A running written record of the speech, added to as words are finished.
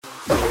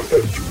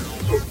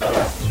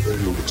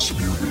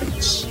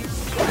Experience.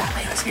 Pat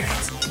Mayo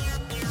Experience.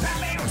 Pat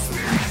Mayo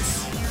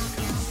Experience.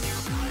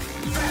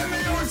 Pat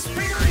Mayo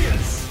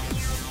Experience.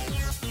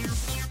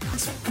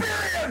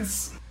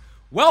 Experience.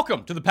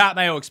 Welcome to the Pat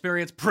Mayo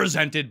Experience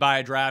presented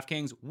by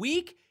DraftKings.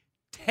 Week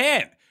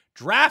 10.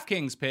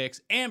 DraftKings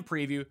picks and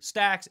preview,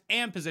 stacks,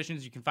 and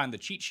positions. You can find the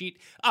cheat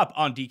sheet up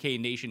on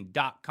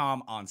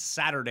DKNation.com on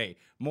Saturday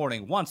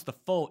morning once the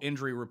full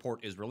injury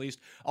report is released.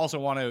 Also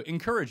want to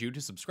encourage you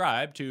to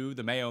subscribe to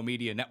the Mayo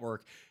Media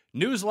Network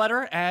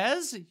newsletter,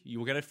 as you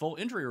will get a full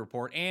injury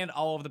report and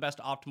all of the best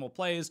optimal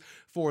plays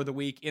for the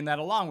week in that,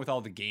 along with all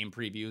the game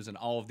previews and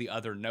all of the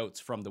other notes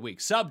from the week.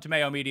 Sub to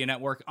Mayo Media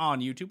Network on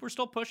YouTube. We're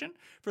still pushing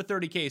for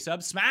 30K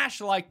subs. Smash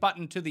the like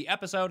button to the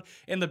episode.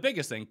 And the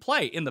biggest thing,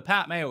 play in the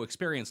Pat Mayo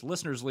Experience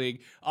Listeners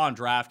League on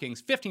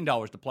DraftKings.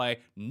 $15 to play.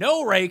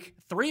 No rake.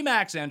 3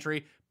 max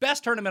entry.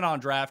 Best tournament on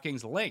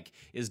DraftKings. Link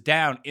is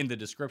down in the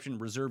description.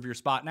 Reserve your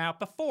spot now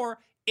before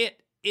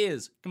it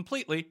is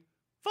completely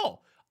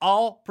full.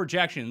 All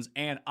projections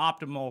and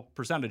optimal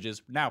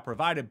percentages now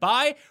provided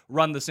by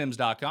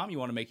runthesims.com. You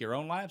want to make your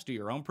own lineups, do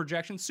your own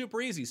projections.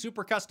 Super easy,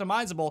 super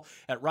customizable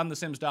at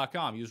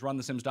runthesims.com. Use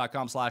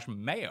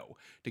runthesims.com/mayo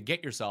to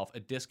get yourself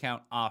a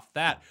discount off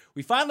that.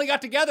 We finally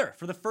got together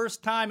for the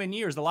first time in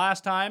years. The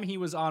last time he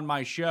was on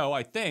my show,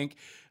 I think,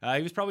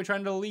 he was probably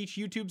trying to leech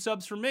YouTube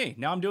subs from me.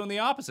 Now I'm doing the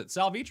opposite.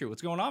 Sal Vitri,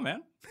 what's going on,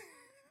 man?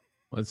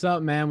 What's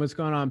up, man? What's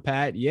going on,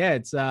 Pat? Yeah,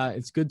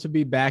 it's good to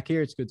be back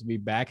here. It's good to be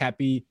back.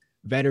 Happy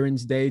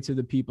Veterans Day to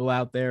the people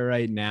out there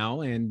right now.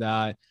 And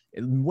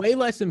way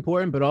less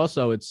important, but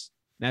also it's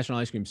National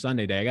Ice Cream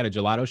Sunday Day. I got a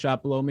gelato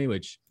shop below me,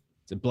 which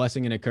it's a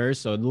blessing and a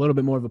curse. So a little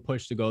bit more of a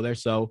push to go there.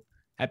 So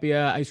happy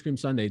Ice Cream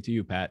Sunday to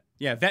you, Pat.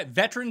 Yeah,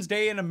 Veterans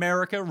Day in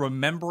America,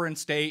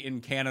 Remembrance Day in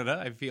Canada.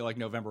 I feel like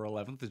November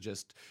 11th is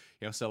just,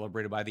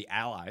 celebrated by the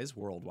Allies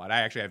worldwide. I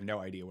actually have no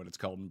idea what it's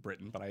called in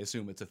Britain, but I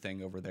assume it's a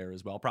thing over there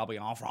as well. Probably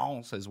en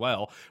France as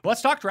well.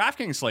 Let's talk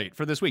DraftKings slate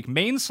for this week.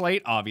 Main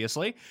slate,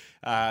 obviously.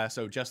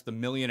 So just the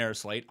millionaire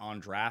slate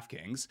on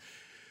DraftKings.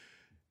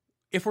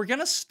 If we're going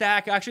to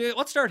stack, actually,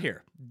 let's start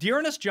here.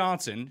 Dearness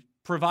Johnson,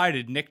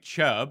 provided Nick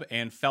Chubb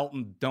and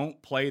Felton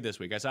don't play this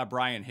week. I saw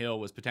Brian Hill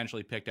was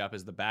potentially picked up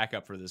as the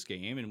backup for this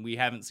game, and we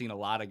haven't seen a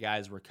lot of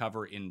guys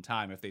recover in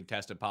time if they've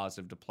tested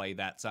positive to play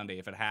that Sunday,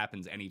 if it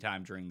happens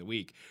anytime during the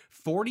week.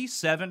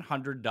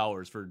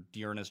 $4,700 for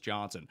Dearness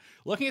Johnson.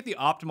 Looking at the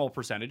optimal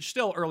percentage,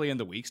 still early in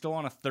the week, still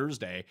on a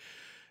Thursday,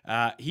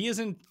 he is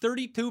in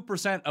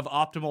 32% of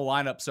optimal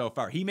lineup so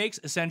far. He makes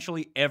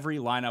essentially every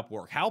lineup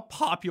work. How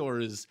popular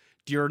is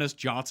Dearness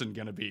Johnson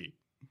going to be?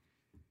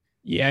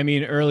 Yeah, I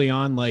mean, early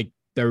on, like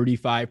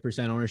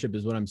 35% ownership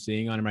is what I'm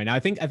seeing on him right now. I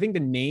think the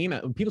name,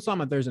 people saw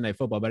him on Thursday Night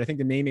Football, but I think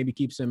the name maybe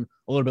keeps him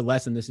a little bit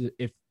less than this is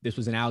if this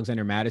was an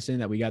Alexander Madison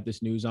that we got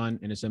this news on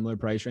in a similar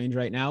price range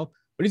right now.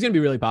 But he's going to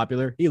be really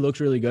popular. He looks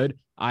really good.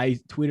 I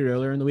tweeted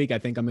earlier in the week, I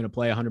think I'm going to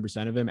play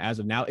 100% of him as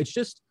of now.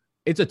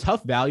 It's a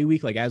tough value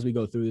week, like as we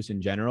go through this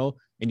in general,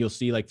 and you'll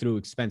see like through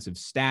expensive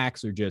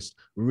stacks or just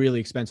really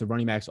expensive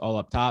running backs all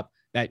up top,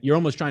 that you're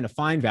almost trying to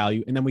find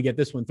value, and then we get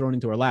this one thrown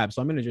into our lap.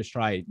 So I'm going to just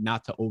try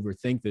not to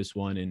overthink this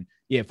one. And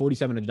yeah,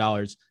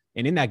 $4,700.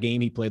 And in that game,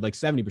 he played like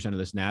 70% of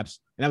the snaps,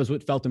 and that was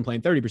with Felton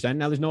playing 30%.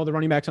 Now there's no other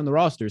running backs on the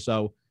roster,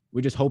 so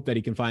we just hope that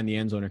he can find the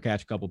end zone or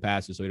catch a couple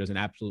passes so he doesn't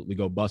absolutely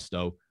go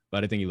busto.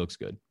 But I think he looks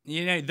good.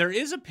 There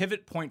is a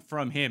pivot point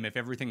from him if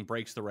everything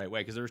breaks the right way,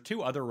 because there's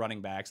 2 other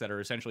running backs that are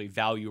essentially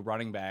value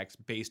running backs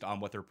based on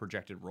what their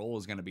projected role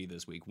is going to be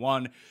this week.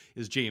 One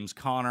is James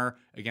Conner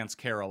against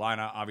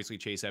Carolina. Obviously,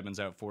 Chase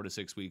Edmonds out 4 to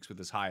 6 weeks with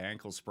his high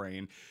ankle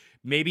sprain.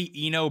 Maybe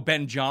Eno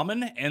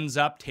Benjamin ends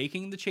up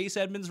taking the Chase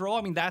Edmonds role.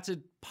 I mean, that's a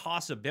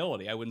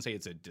possibility. I wouldn't say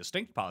it's a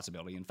distinct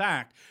possibility. In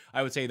fact,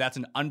 I would say that's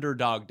an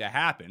underdog to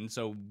happen.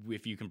 So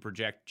if you can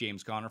project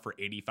James Conner for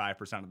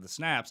 85% of the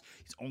snaps,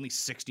 he's only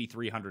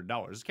 $6,300.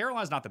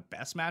 Carolina's not the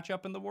best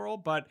matchup in the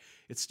world, but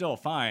it's still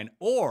fine.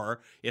 Or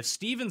if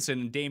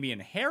Stevenson and Damian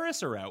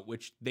Harris are out,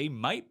 which they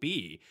might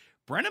be,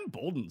 Brennan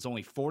Bolden's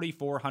only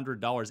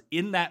 $4,400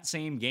 in that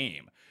same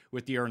game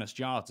with Dearness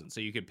Johnson.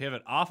 So you could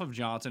pivot off of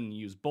Johnson and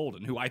use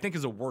Bolden, who I think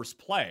is a worse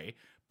play,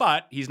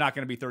 but he's not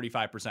going to be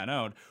 35%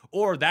 owned.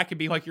 Or that could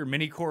be like your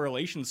mini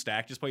correlation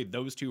stack. Just play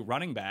those 2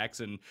 running backs,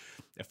 and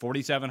a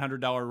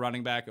 $4,700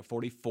 running back, a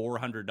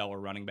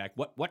 $4,400 running back.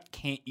 What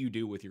can't you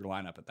do with your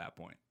lineup at that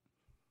point?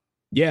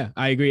 Yeah,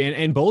 I agree.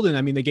 And Bolden,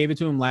 I mean, they gave it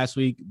to him last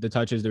week, the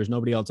touches. There's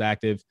nobody else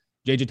active.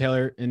 J.J.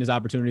 Taylor and his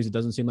opportunities, it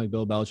doesn't seem like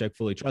Bill Belichick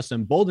fully trusts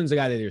him. Bolden's a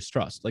guy that they just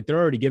trust. Like, they're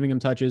already giving him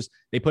touches.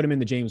 They put him in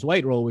the James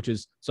White role, which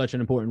is such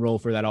an important role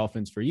for that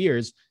offense for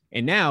years.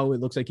 And now it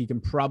looks like he can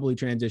probably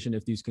transition,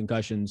 if these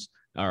concussions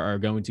are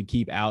going to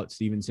keep out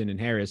Stevenson and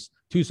Harris,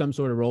 to some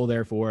sort of role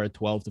there for a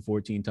 12 to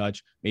 14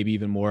 touch, maybe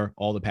even more,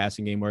 all the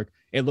passing game work.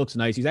 It looks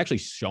nice. He's actually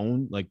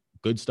shown like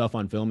good stuff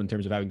on film in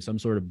terms of having some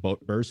sort of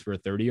burst for a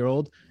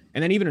 30-year-old.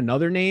 And then even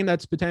another name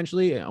that's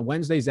potentially on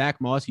Wednesday,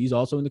 Zach Moss. He's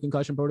also in the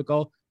concussion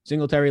protocol.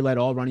 Singletary led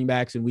all running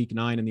backs in week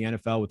 9 in the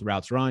NFL with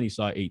routes run. He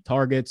saw 8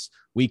 targets.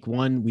 Week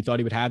 1, we thought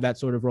he would have that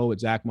sort of role with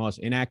Zach Moss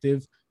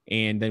inactive.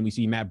 And then we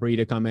see Matt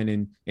Breida come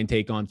in and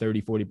take on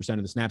 30-40%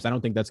 of the snaps. I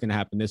don't think that's going to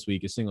happen this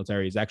week, as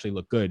Singletary has actually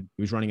looked good.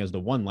 He was running as the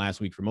one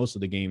last week for most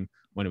of the game,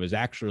 when it was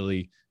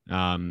actually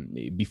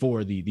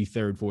before the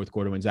third, fourth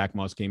quarter, when Zach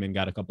Moss came in,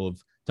 got a couple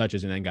of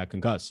touches, and then got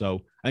concussed.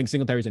 So I think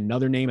Singletary is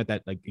another name at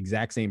that like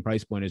exact same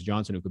price point as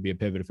Johnson, who could be a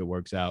pivot if it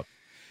works out.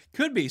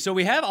 Could be. So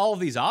we have all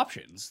of these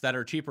options that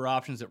are cheaper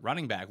options at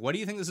running back. What do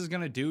you think this is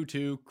going to do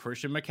to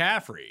Christian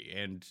McCaffrey?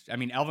 And I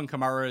mean, Alvin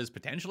Kamara is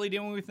potentially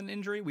dealing with an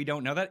injury. We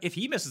don't know that. If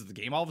he misses the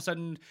game, all of a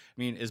sudden, I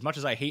mean, as much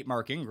as I hate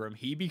Mark Ingram,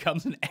 he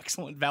becomes an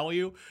excellent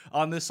value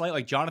on this slate.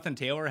 Like Jonathan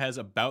Taylor has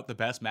about the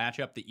best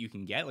matchup that you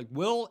can get. Like,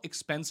 will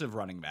expensive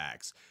running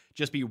backs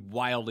just be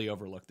wildly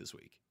overlooked this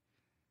week?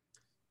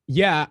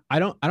 Yeah, I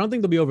don't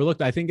think they'll be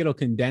overlooked. I think it'll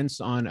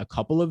condense on a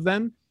couple of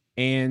them.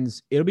 And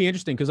it'll be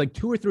interesting because like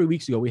 2 or 3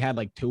 weeks ago, we had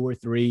like 2 or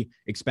 3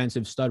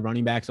 expensive stud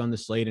running backs on the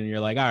slate. And you're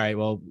like, all right,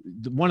 well,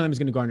 one of them is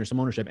going to garner some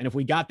ownership. And if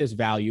we got this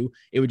value,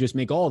 it would just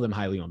make all of them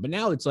highly owned. But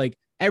now it's like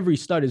every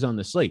stud is on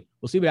the slate.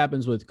 We'll see what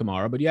happens with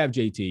Kamara, but you have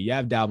JT, you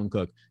have Dalvin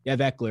Cook, you have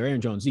Eckler, Aaron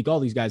Jones, Zeke, all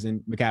these guys,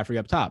 and McCaffrey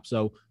up top.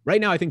 So right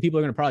now, I think people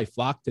are going to probably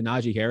flock to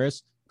Najee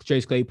Harris.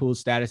 Chase Claypool's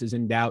status is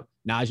in doubt.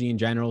 Najee in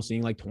general,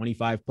 seeing like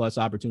 25 plus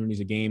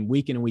opportunities a game,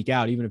 week in and week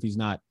out, even if he's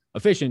not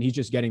efficient, he's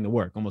just getting the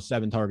work, almost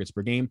 7 targets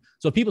per game.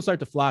 So people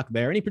start to flock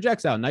there, and he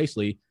projects out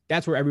nicely.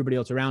 That's where everybody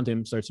else around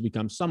him starts to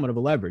become somewhat of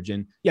a leverage.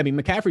 And yeah, I mean,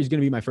 McCaffrey's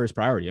going to be my first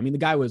priority. I mean, the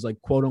guy was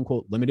like quote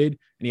unquote limited,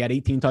 and he had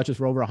 18 touches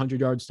for over 100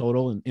 yards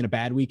total. And in a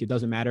bad week, it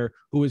doesn't matter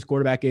who his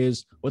quarterback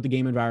is, what the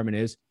game environment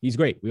is. He's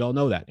great. We all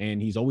know that.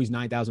 And he's always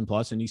 9,000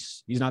 plus, and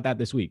he's not that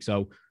this week.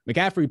 So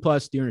McCaffrey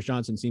plus Dearness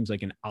Johnson seems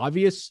like an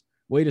obvious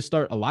way to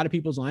start a lot of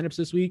people's lineups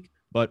this week.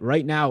 But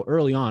right now,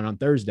 early on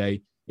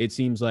Thursday, it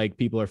seems like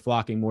people are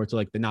flocking more to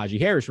like the Najee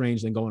Harris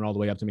range than going all the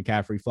way up to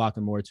McCaffrey,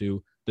 flocking more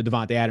to the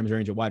Devontae Adams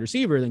range at wide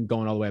receiver than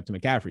going all the way up to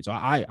McCaffrey. So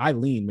I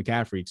lean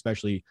McCaffrey,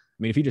 especially, I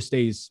mean, if he just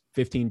stays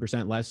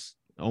 15% less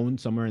owned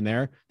somewhere in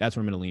there, that's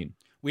where I'm going to lean.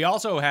 We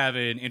also have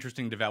an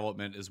interesting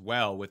development as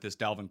well with this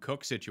Dalvin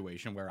Cook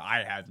situation where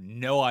I have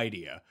no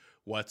idea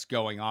what's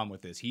going on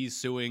with this. He's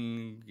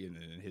suing,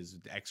 his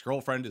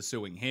ex-girlfriend is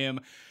suing him.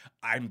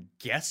 I'm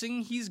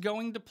guessing he's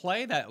going to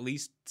play. That at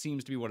least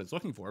seems to be what it's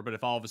looking for. But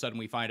if all of a sudden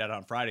we find out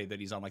on Friday that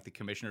he's on like the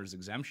commissioner's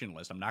exemption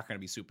list, I'm not going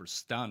to be super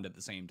stunned at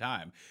the same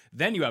time.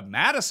 Then you have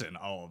Madison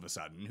all of a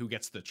sudden, who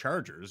gets the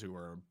Chargers, who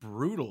are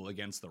brutal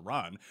against the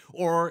run.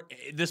 Or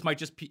this might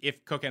just,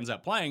 if Cook ends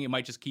up playing, it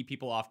might just keep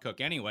people off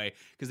Cook anyway,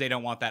 because they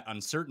don't want that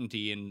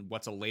uncertainty in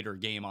what's a later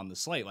game on the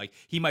slate. Like,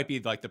 he might be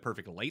like the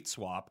perfect late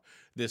swap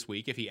this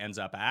week if he ends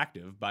up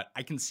active, but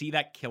I can see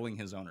that killing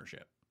his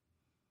ownership.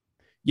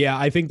 Yeah,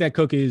 I think that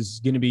Cook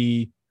is going to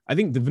be, I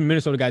think the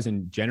Minnesota guys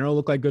in general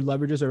look like good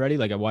leverages already,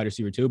 like a wide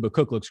receiver too, but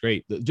Cook looks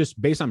great. Just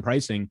based on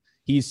pricing,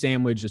 he's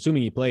sandwiched,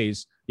 assuming he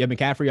plays. You have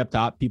McCaffrey up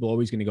top, people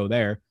always going to go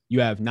there. You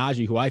have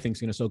Najee, who I think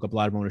is going to soak up a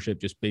lot of ownership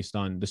just based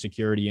on the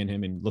security in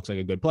him and looks like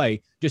a good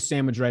play. Just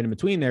sandwiched right in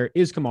between there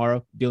is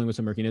Kamara, dealing with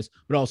some murkiness,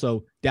 but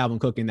also Dalvin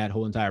Cook in that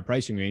whole entire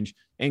pricing range.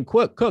 And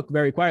Cook,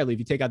 very quietly, if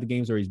you take out the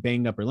games where he's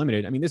banged up or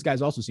limited, I mean, this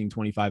guy's also seeing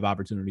 25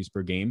 opportunities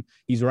per game.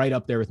 He's right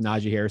up there with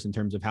Najee Harris in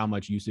terms of how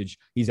much usage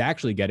he's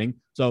actually getting.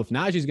 So if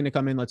Najee's going to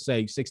come in, let's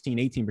say 16,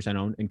 18%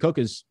 owned, and Cook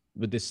is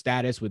with this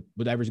status, with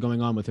whatever's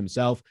going on with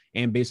himself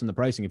and based on the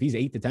pricing, if he's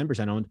 8 to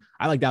 10% owned,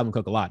 I like Dalvin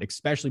Cook a lot,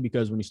 especially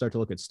because when you start to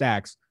look at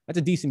stacks, that's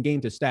a decent game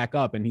to stack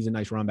up, and he's a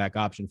nice run back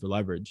option for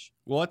leverage.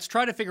 Well, let's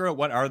try to figure out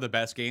what are the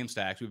best game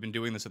stacks. We've been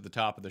doing this at the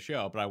top of the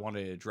show, but I want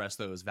to address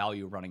those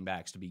value running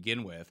backs to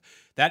begin with.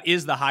 That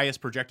is the highest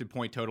projected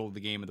point total of the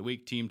game of the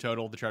week. Team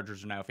total, the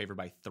Chargers are now favored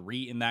by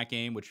 3 in that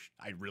game, which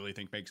I really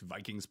think makes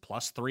Vikings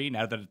 +3,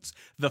 now that it's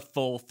the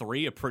full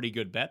 3, a pretty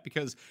good bet,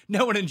 because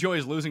no one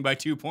enjoys losing by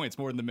 2 points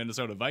more than the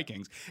Minnesota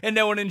Vikings, and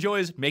no one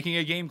enjoys making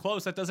a game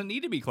close that doesn't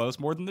need to be close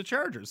more than the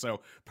Chargers.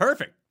 So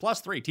perfect,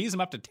 +3, tease them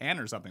up to 10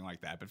 or something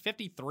like that. But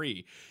 53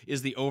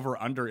 is the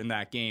over-under in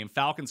that game.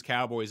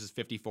 Falcons-Cowboys is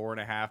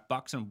 54.5.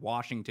 Bucks and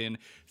Washington,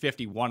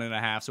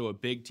 51.5. So a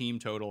big team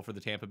total for the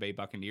Tampa Bay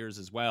Buccaneers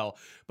as well.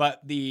 But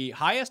the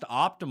highest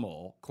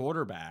optimal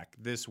quarterback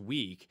this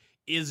week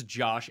is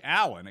Josh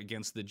Allen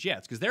against the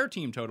Jets, because their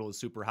team total is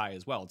super high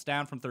as well. It's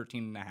down from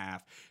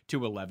 13.5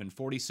 to 11,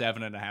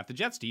 47.5. The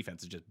Jets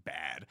defense is just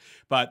bad,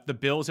 but the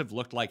Bills have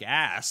looked like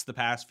ass the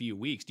past few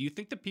weeks. Do you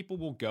think that people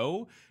will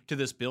go to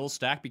this Bills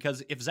stack?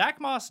 Because if Zach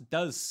Moss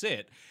does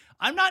sit,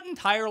 I'm not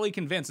entirely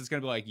convinced it's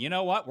going to be like, you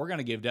know what, we're going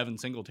to give Devin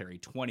Singletary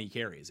 20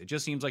 carries. It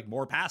just seems like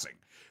more passing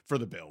for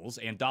the Bills,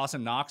 and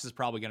Dawson Knox is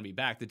probably going to be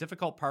back. The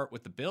difficult part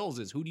with the Bills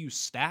is, who do you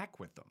stack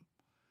with them?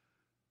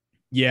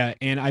 Yeah,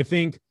 and I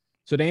think,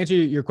 so to answer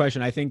your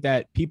question, I think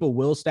that people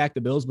will stack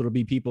the Bills, but it'll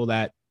be people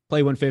that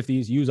play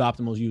 150s, use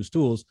optimals, use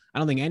tools. I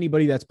don't think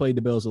anybody that's played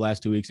the Bills the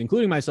last 2 weeks,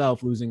 including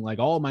myself, losing like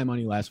all my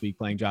money last week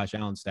playing Josh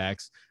Allen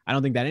stacks, I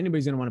don't think that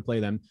anybody's going to want to play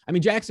them. I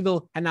mean,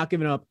 Jacksonville had not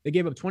given up. They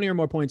gave up 20 or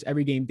more points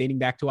every game dating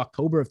back to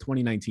October of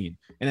 2019.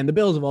 And then the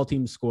Bills of all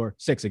teams score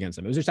 6 against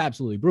them. It was just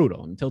absolutely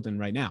brutal. I'm tilting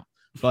right now.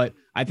 But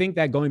I think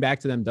that going back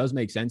to them does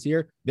make sense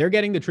here. They're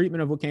getting the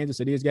treatment of what Kansas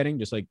City is getting,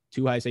 just like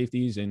 2 high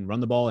safeties and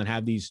run the ball and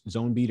have these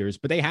zone beaters.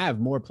 But they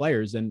have more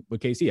players than what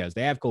KC has.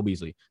 They have Cole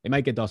Beasley. They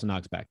might get Dawson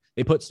Knox back.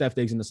 They put Steph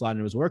Diggs in the slot and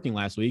it was working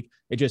last week.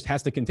 It just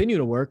has to continue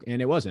to work,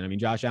 and it wasn't. I mean,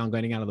 Josh Allen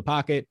getting out of the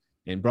pocket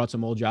and brought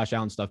some old Josh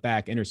Allen stuff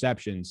back,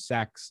 interceptions,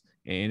 sacks,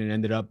 and it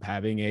ended up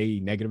having a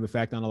negative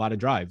effect on a lot of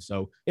drives.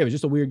 So it was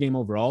just a weird game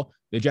overall.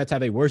 The Jets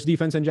have a worse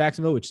defense than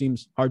Jacksonville, which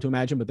seems hard to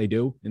imagine, but they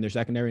do in their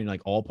secondary and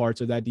like all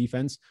parts of that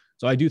defense.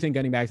 So I do think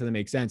getting back to them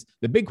makes sense.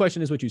 The big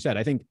question is what you said.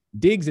 I think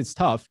Diggs, it's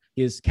tough.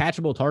 His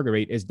catchable target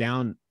rate is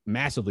down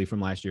massively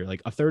from last year.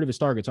 Like a third of his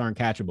targets aren't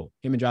catchable.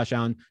 Him and Josh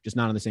Allen just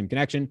not on the same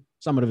connection.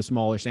 Somewhat of a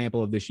smaller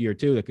sample of this year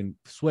too that can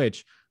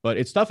switch, but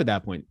it's tough at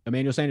that point.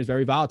 Emmanuel Sanders is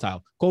very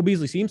volatile. Cole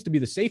Beasley seems to be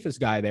the safest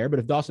guy there, but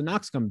if Dawson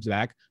Knox comes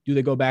back, do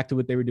they go back to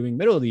what they were doing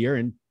middle of the year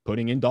and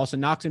putting in Dawson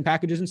Knox in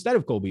packages instead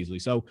of Cole Beasley?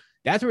 So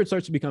that's where it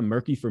starts to become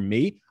murky for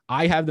me.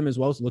 I have them as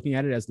well as looking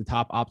at it as the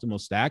top optimal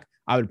stack.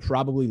 I would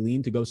probably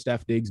lean to go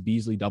Steph Diggs,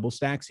 Beasley double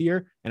stacks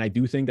here. And I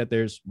do think that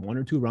there's 1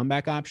 or 2 run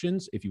back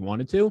options if you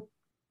wanted to.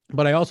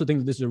 But I also think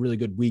that this is a really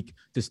good week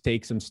to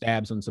take some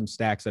stabs on some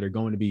stacks that are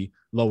going to be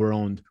lower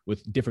owned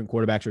with different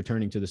quarterbacks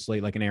returning to the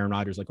slate, like an Aaron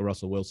Rodgers, like a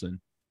Russell Wilson.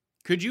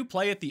 Could you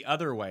play it the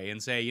other way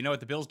and say, you know what,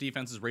 the Bills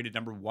defense is rated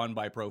number 1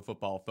 by Pro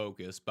Football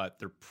Focus, but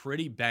they're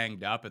pretty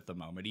banged up at the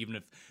moment, even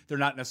if they're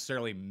not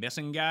necessarily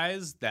missing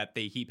guys, that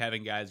they keep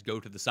having guys go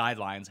to the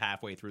sidelines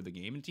halfway through the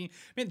game.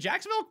 And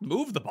Jacksonville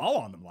moved the ball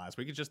on them last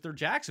week. It's just they're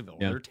Jacksonville.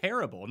 Yeah. They're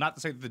terrible. Not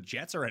to say that the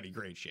Jets are any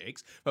great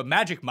shakes, but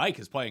Magic Mike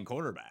is playing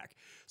quarterback.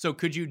 So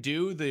could you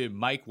do the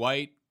Mike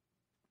White,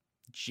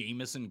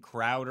 Jamison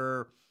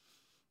Crowder,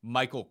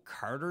 Michael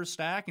Carter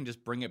stack and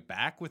just bring it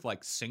back with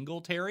like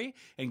Singletary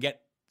and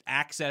get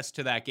access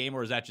to that game,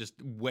 or is that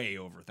just way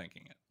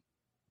overthinking it?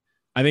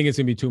 I think it's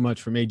gonna be too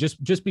much for me,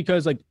 just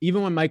because like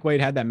even when Mike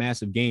White had that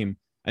massive game,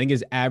 I think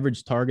his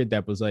average target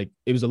depth was like,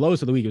 it was the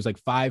lowest of the week. It was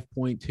like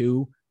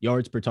 5.2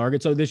 yards per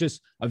target. So there's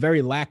just a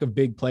very lack of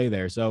big play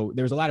there. So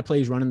there's a lot of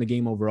plays running the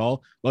game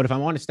overall. But if I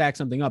want to stack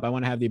something up, I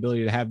want to have the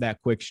ability to have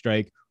that quick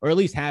strike, or at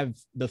least have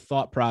the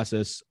thought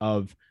process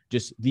of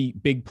just the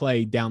big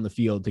play down the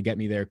field to get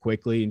me there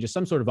quickly and just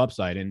some sort of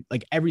upside. And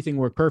like everything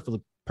worked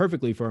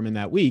perfectly for him in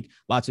that week.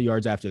 Lots of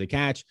yards after the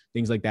catch,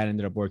 things like that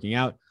ended up working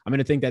out. I'm going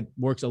to think that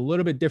works a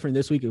little bit different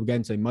this week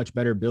against a much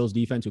better Bills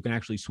defense who can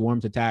actually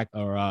swarm to attack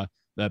or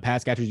the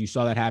pass catchers. You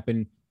saw that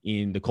happen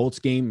in the Colts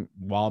game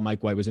while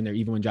Mike White was in there,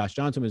 even when Josh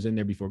Johnson was in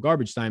there before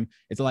garbage time.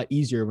 It's a lot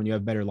easier when you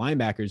have better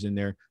linebackers in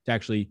there to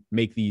actually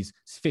make these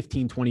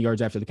 15, 20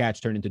 yards after the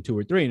catch turn into 2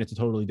 or 3, and it's a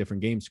totally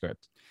different game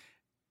script.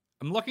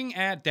 I'm looking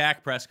at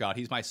Dak Prescott.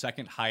 He's my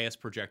second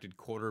highest projected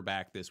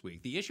quarterback this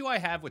week. The issue I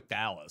have with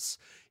Dallas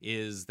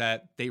is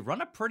that they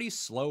run a pretty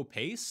slow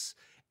pace,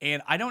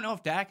 and I don't know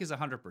if Dak is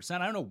 100%.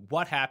 I don't know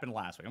what happened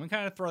last week. I'm going to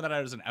kind of throw that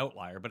out as an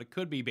outlier, but it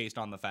could be based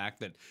on the fact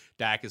that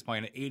Dak is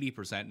playing at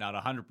 80%,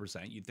 not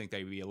 100%. You'd think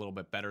they'd be a little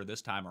bit better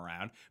this time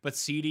around. But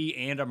CD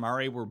and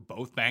Amari were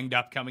both banged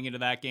up coming into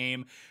that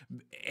game,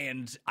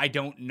 and I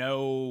don't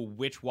know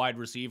which wide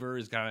receiver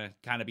is going to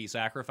kind of be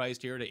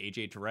sacrificed here to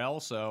A.J. Terrell.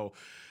 So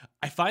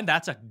I find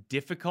that's a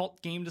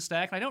difficult game to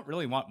stack. I don't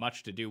really want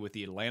much to do with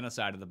the Atlanta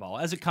side of the ball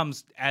as it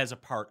comes as a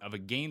part of a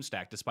game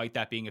stack, despite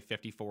that being a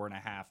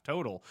 54.5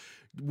 total.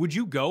 Would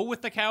you go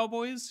with the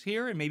Cowboys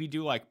here and maybe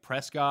do like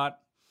Prescott?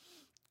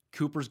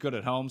 Cooper's good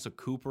at home, so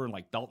Cooper and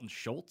like Dalton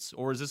Schultz,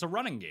 or is this a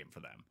running game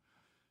for them?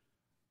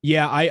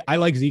 Yeah, I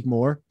like Zeke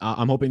more.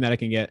 I'm hoping that I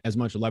can get as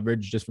much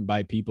leverage just from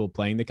by people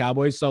playing the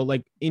Cowboys. So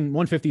like in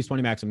 150s,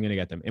 20 max, I'm going to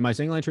get them. In my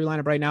single entry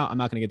lineup right now, I'm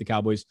not going to get the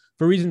Cowboys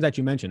for reasons that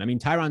you mentioned. I mean,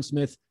 Tyron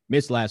Smith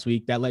missed last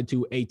week. That led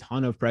to a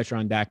ton of pressure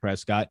on Dak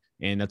Prescott,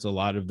 and that's a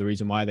lot of the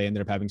reason why they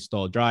ended up having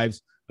stalled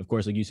drives. Of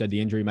course, like you said,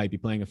 the injury might be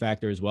playing a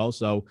factor as well.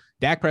 So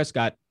Dak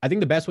Prescott, I think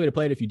the best way to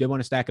play it, if you did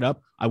want to stack it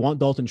up, I want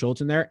Dalton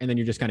Schultz in there, and then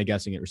you're just kind of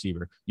guessing at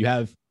receiver. You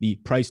have the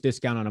price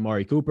discount on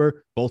Amari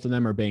Cooper. Both of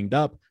them are banged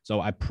up. So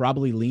I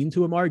probably lean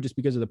to Amari just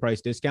because of the price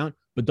discount.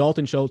 But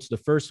Dalton Schultz, the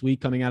first week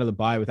coming out of the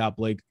bye without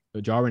Blake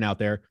Jarwin out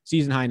there,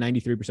 season high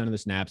 93% of the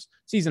snaps,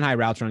 season high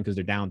routes run because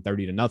they're down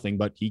 30-0,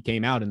 but he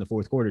came out in the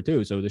fourth quarter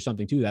too. So there's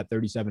something to that.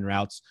 37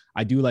 routes.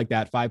 I do like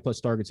that.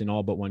 5+ targets in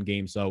all but one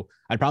game. So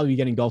I'd probably be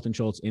getting Dalton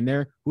Schultz in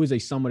there, who is a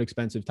somewhat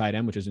expensive tight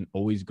end, which isn't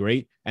always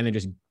great. And then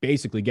just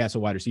basically guess a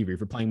wide receiver. If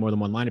you're playing more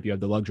than one lineup, you have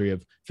the luxury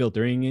of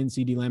filtering in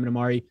CD Lamb and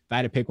Amari. If I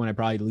had to pick one, I'd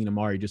probably lean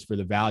Amari just for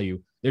the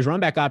value. There's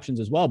run back options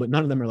as well, but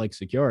none of them are like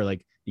secure.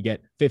 Like you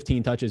get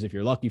 15 touches if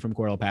you're lucky from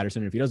Cordell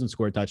Patterson. If he doesn't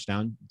score a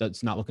touchdown,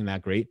 that's not looking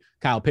that great.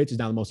 Kyle Pitts is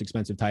now the most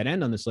expensive tight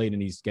end on the slate,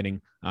 and he's getting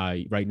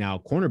right now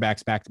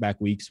cornerbacks back-to-back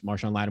weeks.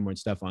 Marshawn Lattimore and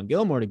Stephon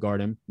Gilmore to guard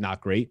him.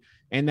 Not great.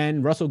 And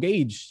then Russell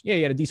Gage, yeah,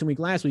 he had a decent week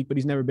last week, but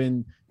he's never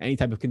been any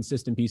type of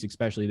consistent piece,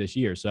 especially this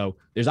year. So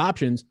there's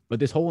options, but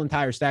this whole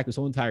entire stack, this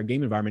whole entire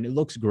game environment, it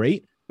looks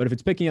great. But if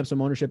it's picking up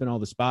some ownership in all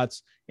the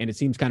spots and it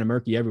seems kind of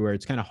murky everywhere,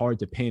 it's kind of hard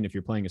to pin if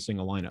you're playing a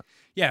single lineup.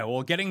 Yeah,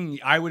 well,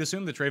 I would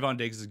assume that Trayvon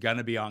Diggs is going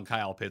to be on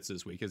Kyle Pitts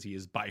this week because he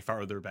is by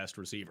far their best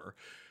receiver.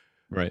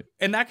 Right.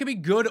 And that could be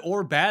good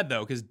or bad,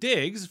 though, because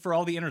Diggs, for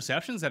all the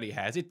interceptions that he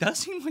has, it does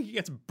seem like he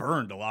gets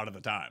burned a lot of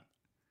the time.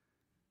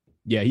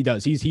 Yeah, he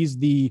does.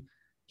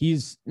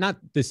 He's not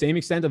the same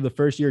extent of the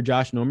first year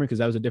Josh Norman, because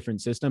that was a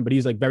different system, but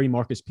he's like very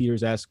Marcus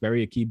Peters-esque,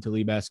 very Aqib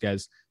Talib-esque,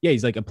 as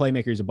he's like a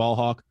playmaker, he's a ball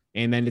hawk.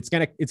 And then it's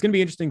gonna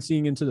be interesting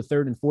seeing into the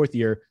third and fourth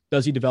year.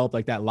 Does he develop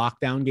like that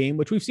lockdown game,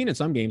 which we've seen in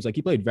some games? Like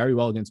he played very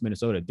well against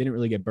Minnesota, didn't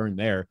really get burned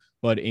there,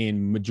 but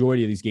in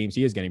majority of these games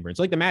he is getting burned.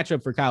 So like the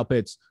matchup for Kyle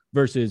Pitts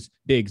versus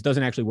Diggs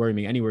doesn't actually worry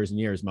me anywhere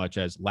near as much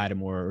as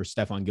Lattimore or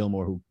Stephon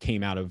Gilmore, who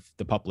came out of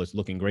the pup list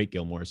looking great.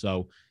 Gilmore.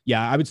 So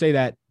yeah, I would say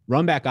that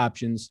run back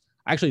options.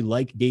 I actually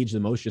like Gage the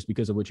most just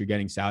because of what you're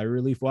getting salary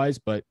relief wise,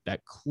 but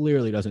that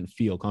clearly doesn't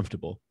feel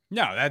comfortable.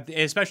 No, that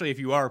especially if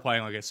you are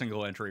playing like a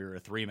single entry or a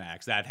 3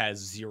 max, that has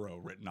 0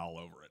 written all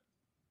over it.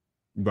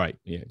 Right.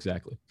 Yeah,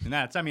 exactly. And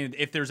that's, I mean,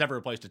 if there's ever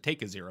a place to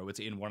take a 0, it's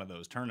in one of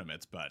those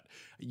tournaments, but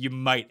you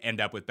might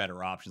end up with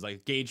better options.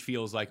 Like Gage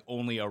feels like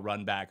only a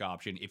run back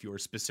option if you were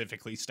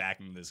specifically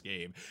stacking this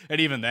game. And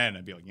even then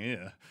I'd be like,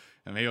 yeah,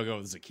 and maybe I'll go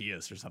with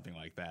Zacchaeus or something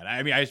like that.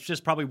 I mean, I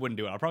just probably wouldn't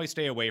do it. I'll probably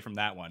stay away from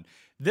that one.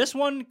 This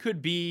one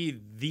could be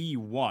the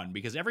one,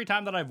 because every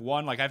time that I've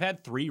won, like I've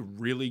had 3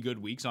 really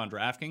good weeks on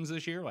DraftKings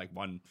this year, like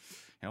one,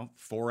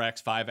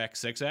 4x, 5x,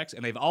 6x,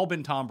 and they've all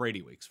been Tom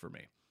Brady weeks for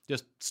me.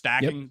 Just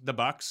stacking the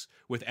Bucks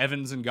with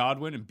Evans and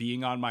Godwin and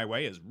being on my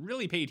way has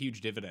really paid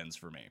huge dividends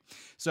for me.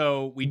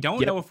 So we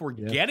don't know if we're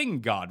getting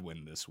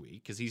Godwin this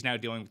week because he's now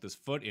dealing with this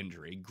foot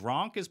injury.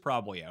 Gronk is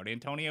probably out.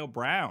 Antonio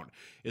Brown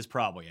is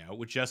probably out,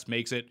 which just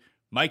makes it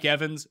Mike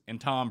Evans and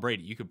Tom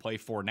Brady. You could play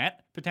Fournette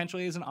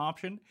potentially as an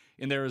option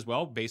in there as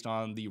well, based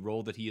on the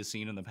role that he has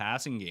seen in the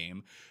passing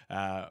game.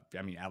 I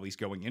mean, at least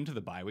going into the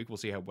bye week. We'll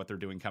see what they're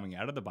doing coming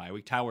out of the bye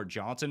week. Tyler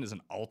Johnson is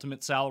an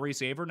ultimate salary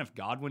saver, and if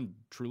Godwin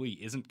truly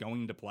isn't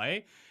going to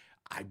play,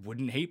 I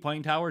wouldn't hate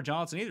playing Tyler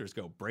Johnson either. Just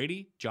go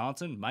Brady,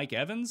 Johnson, Mike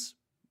Evans.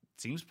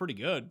 Seems pretty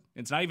good.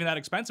 It's not even that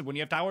expensive when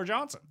you have Tyler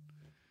Johnson.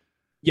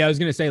 Yeah, I was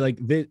going to say, like,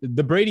 the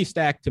Brady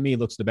stack to me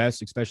looks the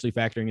best, especially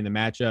factoring in the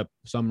matchup,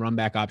 some run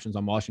back options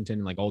on Washington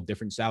and like all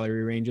different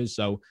salary ranges.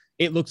 So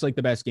it looks like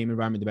the best game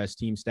environment, the best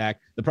team stack.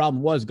 The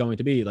problem was going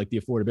to be like the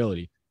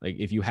affordability. Like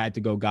if you had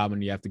to go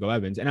Godwin, you have to go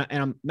Evans. And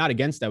I'm not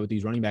against that with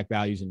these running back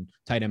values and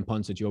tight end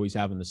punts that you always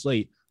have on the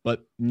slate.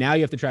 But now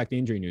you have to track the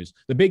injury news.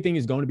 The big thing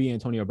is going to be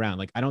Antonio Brown.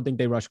 Like, I don't think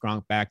they rushed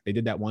Gronk back. They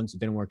did that once. It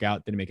didn't work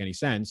out. Didn't make any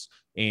sense.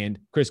 And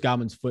Chris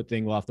Godwin's foot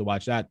thing, we'll have to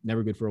watch that.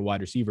 Never good for a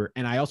wide receiver.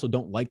 And I also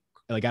don't like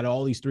out of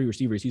all these 3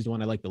 receivers, he's the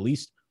one I like the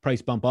least.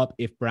 Price bump up.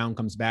 If Brown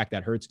comes back,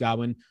 that hurts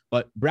Godwin.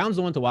 But Brown's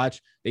the one to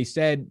watch. They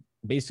said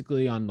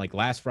basically on like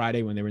last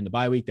Friday when they were in the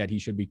bye week that he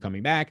should be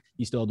coming back.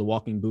 He still had the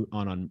walking boot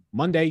on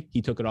Monday.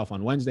 He took it off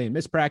on Wednesday and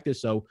missed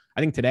practice. So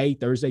I think today,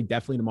 Thursday,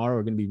 definitely tomorrow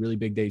are going to be really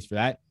big days for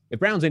that. If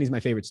Brown's in, he's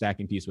my favorite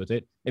stacking piece with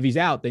it. If he's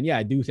out, then yeah,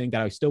 I do think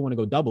that I still want to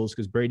go doubles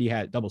because Brady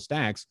had double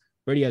stacks.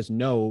 Brady has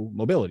no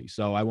mobility.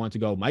 So I want to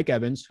go Mike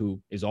Evans,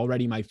 who is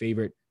already my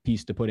favorite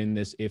piece to put in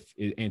this if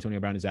Antonio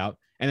Brown is out,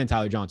 and then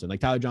Tyler Johnson.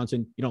 Like Tyler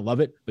Johnson, you don't love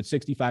it, but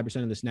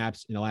 65% of the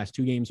snaps in the last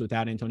 2 games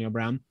without Antonio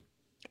Brown.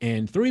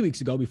 And 3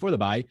 weeks ago, before the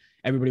bye,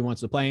 everybody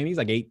wants to play him. He's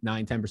like 8,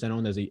 9, 10%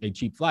 owned as a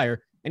cheap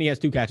flyer, and he has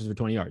 2 catches for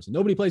 20 yards. And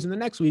nobody plays him the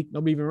next week.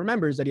 Nobody even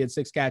remembers that he had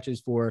 6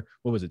 catches for,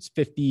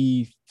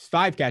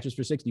 55 catches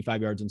for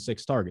 65 yards and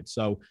 6 targets.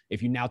 So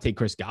if you now take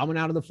Chris Godwin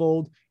out of the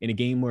fold in a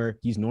game where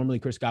he's normally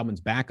Chris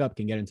Godwin's backup,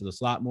 can get into the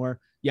slot more,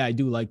 yeah, I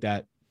do like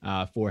that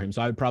for him.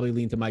 So I would probably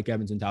lean to Mike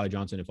Evans and Tyler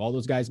Johnson if all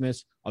those guys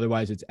miss.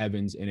 Otherwise, it's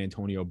Evans and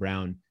Antonio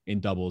Brown in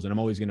doubles. And I'm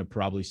always going to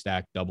probably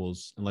stack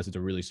doubles unless it's a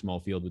really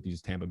small field with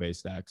these Tampa Bay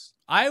stacks.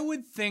 I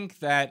would think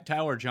that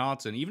Tyler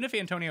Johnson, even if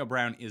Antonio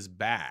Brown is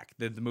back,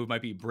 that the move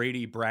might be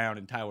Brady, Brown,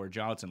 and Tyler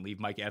Johnson.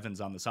 Leave Mike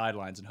Evans on the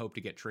sidelines and hope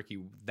to get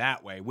tricky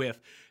that way, with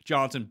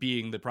Johnson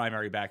being the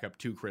primary backup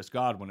to Chris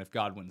Godwin if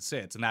Godwin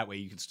sits. And that way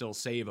you can still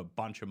save a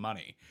bunch of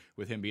money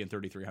with him being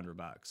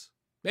 $3,300.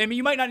 I mean,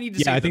 you might not need to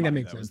save I think money,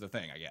 that makes sense. Is the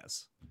thing, I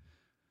guess.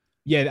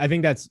 Yeah, I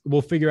think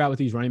we'll figure out with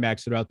these running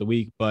backs throughout the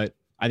week, but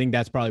I think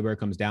that's probably where it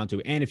comes down to.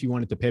 And if you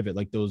wanted to pivot,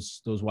 like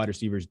those wide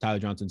receivers, Tyler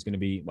Johnson's going to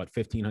be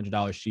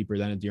 $1,500 cheaper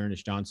than a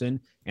Dearness Johnson.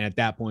 And at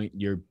that point,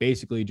 you're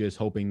basically just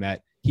hoping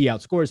that he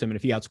outscores him. And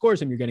if he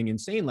outscores him, you're getting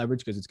insane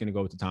leverage because it's going to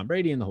go to Tom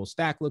Brady and the whole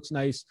stack looks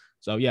nice.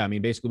 So yeah, I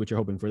mean, basically what you're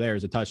hoping for there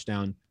is a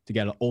touchdown to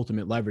get an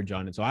ultimate leverage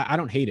on it. So I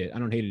don't hate it. I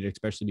don't hate it,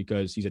 especially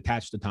because he's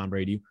attached to Tom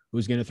Brady,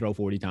 who's going to throw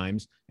 40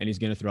 times and he's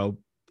going to throw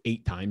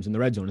 8 times in the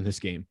red zone in this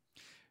game.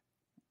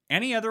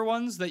 Any other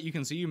ones that you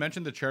can see? You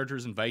mentioned the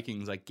Chargers and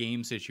Vikings, like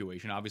game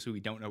situation. Obviously,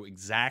 we don't know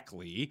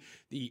exactly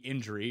the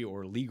injury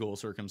or legal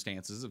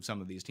circumstances of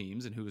some of these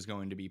teams and who is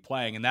going to be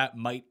playing, and that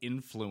might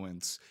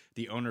influence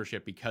the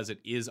ownership because it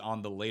is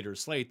on the later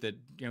slate that,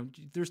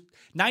 there's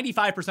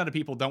 95% of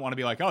people don't want to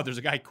be like, oh, there's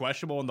a guy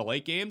questionable in the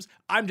late games.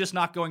 I'm just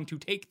not going to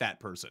take that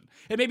person.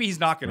 And maybe he's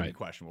not going to be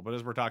questionable, but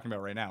as we're talking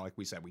about right now, like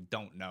we said, we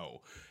don't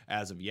know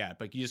as of yet.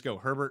 But you just go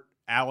Herbert,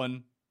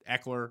 Allen,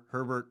 Eckler,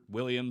 Herbert,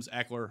 Williams,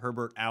 Eckler,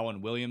 Herbert,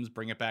 Allen, Williams,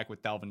 bring it back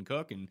with Dalvin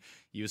Cook and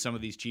use some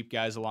of these cheap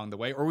guys along the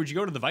way? Or would you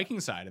go to the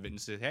Vikings side of it and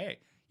say, hey,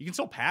 you can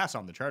still pass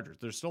on the Chargers.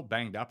 They're still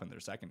banged up in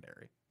their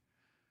secondary.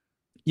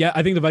 Yeah,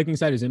 I think the Viking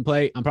side is in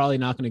play. I'm probably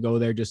not going to go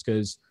there just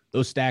because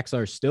those stacks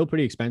are still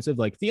pretty expensive.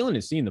 Like Thielen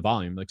is seeing the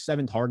volume, like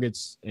 7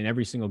 targets in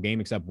every single game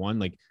except one.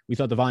 Like we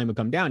thought the volume would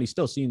come down. He's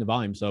still seeing the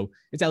volume. So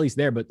it's at least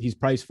there, but he's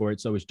priced for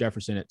it. So is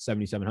Jefferson at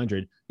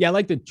 7,700. Yeah, I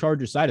like the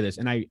Chargers side of this.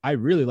 And I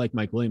really like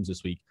Mike Williams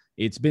this week.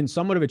 It's been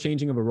somewhat of a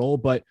changing of a role,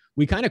 but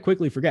we kind of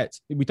quickly forget.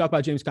 We talked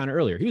about James Conner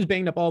earlier. He was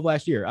banged up all of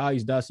last year.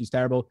 He's dust. He's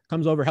terrible.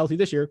 Comes over healthy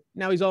this year.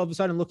 Now he's all of a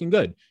sudden looking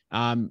good.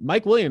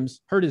 Mike Williams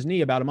hurt his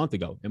knee about a month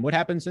ago. And what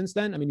happened since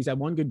then? I mean, he's had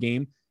one good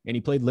game and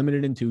he played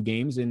limited in 2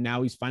 games. And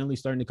now he's finally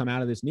starting to come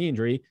out of this knee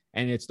injury.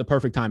 And it's the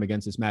perfect time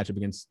against this matchup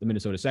against the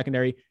Minnesota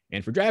secondary.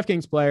 And for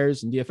DraftKings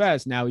players and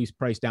DFS, now he's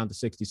priced down to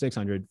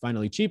 6,600,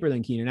 finally cheaper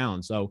than Keenan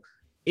Allen. So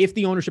if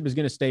the ownership is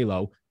going to stay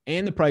low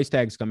and the price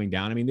tag's coming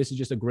down, I mean, this is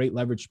just a great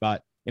leverage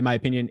spot. In my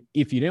opinion,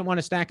 if you didn't want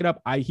to stack it up,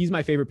 he's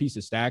my favorite piece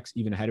of stacks,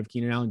 even ahead of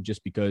Keenan Allen,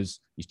 just because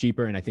he's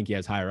cheaper and I think he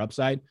has higher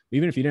upside. But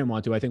even if you didn't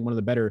want to, I think one of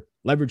the better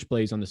leverage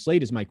plays on the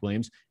slate is Mike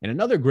Williams. And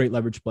another great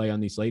leverage play on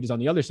the slate is on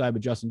the other side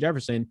with Justin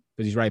Jefferson,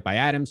 because he's right by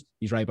Adams.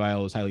 He's right by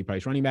all those highly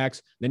priced running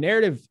backs. The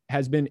narrative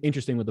has been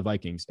interesting with the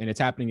Vikings, and it's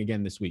happening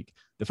again this week.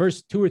 The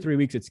first 2 or 3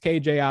 weeks, it's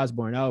KJ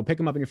Osborne. Oh, pick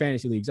him up in your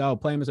fantasy leagues. Oh,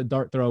 play him as a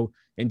dart throw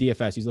in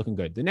DFS. He's looking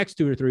good. The next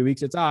 2 or 3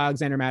 weeks, it's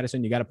Alexander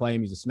Madison. You got to play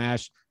him. He's a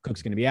smash.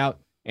 Cook's going to be out.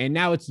 And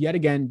now it's yet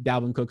again,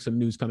 Dalvin Cook, some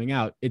news coming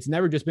out. It's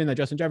never just been that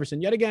Justin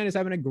Jefferson yet again is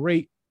having a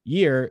great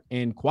year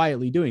and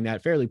quietly doing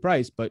that, fairly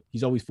priced, but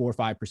he's always 4 or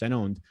 5%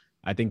 owned.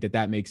 I think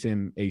that makes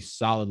him a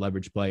solid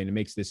leverage play, and it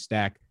makes this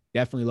stack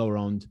definitely lower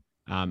owned.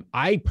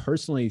 I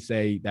personally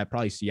say that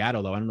probably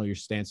Seattle, though. I don't know your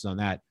stances on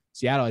that.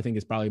 Seattle, I think,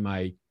 is probably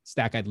my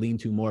stack I'd lean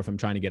to more if I'm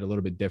trying to get a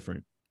little bit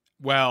different.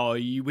 Well,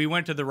 we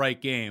went to the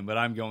right game, but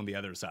I'm going the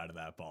other side of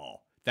that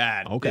ball.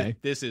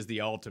 This is the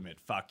ultimate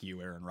fuck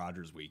you Aaron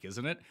Rodgers week,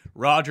 isn't it?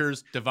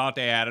 Rodgers, Devontae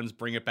Adams,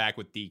 bring it back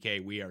with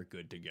DK. We are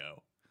good to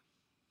go.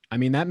 I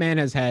mean, that man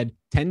has had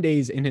 10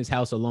 days in his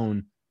house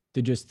alone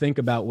to just think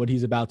about what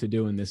he's about to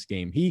do in this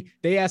game.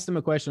 They asked him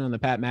a question on the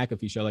Pat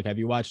McAfee show, like, have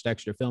you watched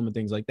extra film and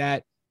things like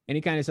that? And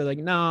he kind of said, like,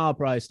 no, I'll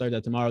probably start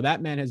that tomorrow.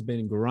 That man has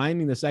been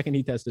grinding the second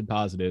he tested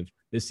positive,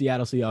 the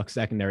Seattle Seahawks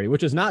secondary,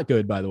 which is not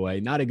good, by the way,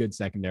 not a good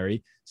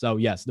secondary. So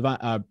yes,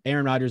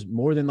 Aaron Rodgers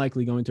more than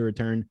likely going to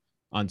return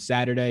on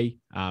Saturday.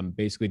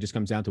 Basically just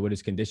comes down to what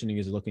his conditioning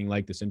is looking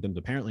like. The symptoms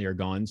apparently are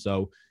gone.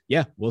 So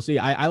yeah, we'll see.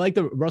 I like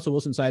the Russell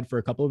Wilson side for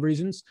a couple of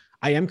reasons.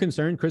 I am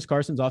concerned Chris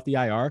Carson's off the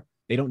IR.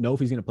 They don't know if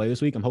he's going to play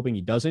this week. I'm hoping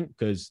he doesn't,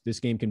 because this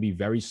game can be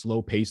very slow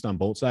paced on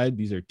both sides.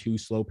 These are 2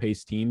 slow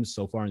paced teams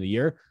so far in the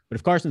year. But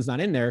if Carson's not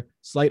in there,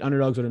 slight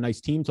underdogs with a nice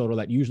team total,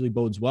 that usually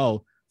bodes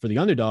well for the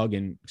underdog.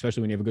 And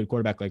especially when you have a good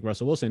quarterback like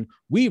Russell Wilson,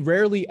 we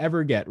rarely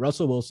ever get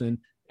Russell Wilson,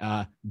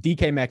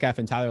 DK Metcalf,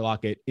 and Tyler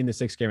Lockett in the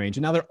 6K range.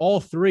 And now they're all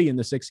 3 in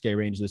the 6K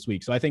range this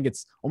week. So I think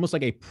it's almost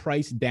like a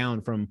price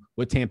down from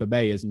what Tampa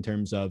Bay is, in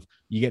terms of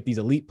you get these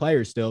elite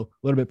players still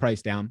a little bit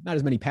priced down, not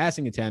as many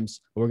passing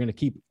attempts, but we're going to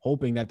keep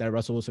hoping that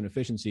Russell Wilson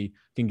efficiency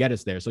can get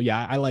us there. So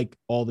yeah, I like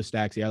all the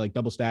stacks here. I like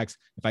double stacks.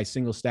 If I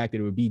single stacked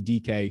it, it would be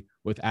DK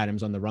with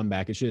Adams on the run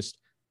back. It's just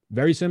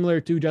very similar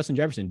to Justin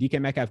Jefferson.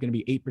 DK Metcalf going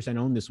to be 8%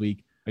 owned this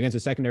week against a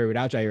secondary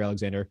without Jair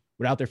Alexander,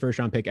 without their first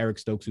round pick, Eric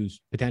Stokes, who's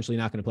potentially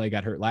not going to play,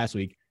 got hurt last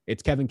week.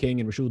 It's Kevin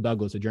King and Rasul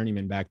Douglas, a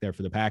journeyman back there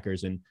for the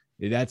Packers. And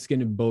that's going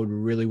to bode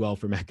really well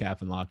for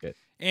Metcalf and Lockett.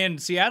 And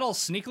Seattle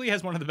sneakily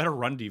has one of the better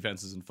run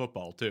defenses in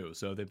football too.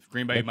 So the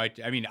Green Bay might,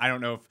 I mean, I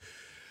don't know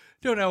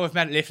if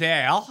Matt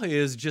LaFleur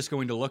is just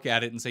going to look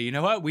at it and say, you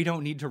know what, we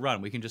don't need to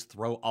run. We can just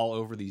throw all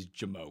over these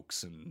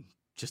jamokes and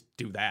just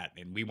do that.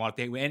 And we want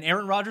and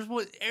Aaron Rodgers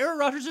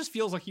just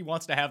feels like he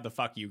wants to have the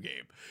fuck you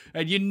game.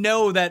 And you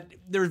know that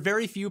there's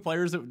very few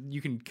players that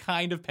you can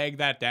kind of peg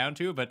that down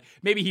to, but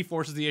maybe he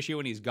forces the issue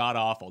and he's god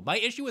awful. My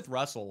issue with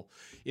Russell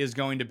is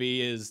going to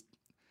be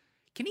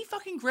can he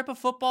fucking grip a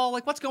football?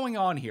 Like, what's going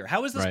on here?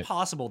 How is this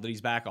possible that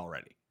he's back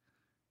already?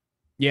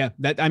 Yeah,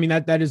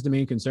 that is the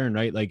main concern,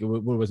 right? Like,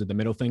 what was it, the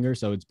middle finger?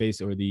 So it's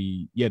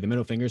the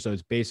middle finger. So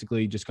it's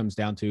basically just comes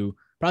down to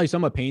probably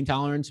somewhat pain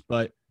tolerance.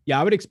 But yeah,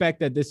 I would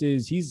expect that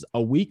he's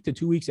a week to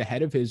 2 weeks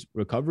ahead of his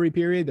recovery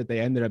period that they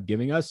ended up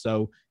giving us.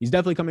 So he's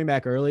definitely coming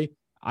back early.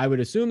 I would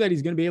assume that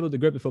he's going to be able to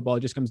grip the football.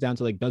 It just comes down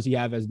to, like, does he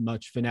have as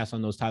much finesse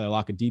on those Tyler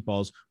Lockett deep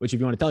balls, which, if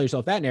you want to tell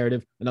yourself that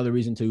narrative, another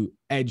reason to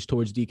edge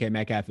towards DK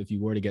Metcalf if you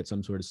were to get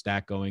some sort of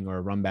stack going, or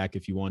a run back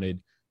if you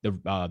wanted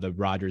the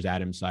Rodgers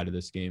Adams side of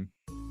this game.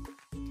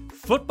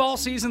 Football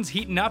season's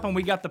heating up, and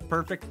we got the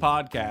perfect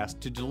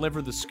podcast to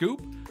deliver the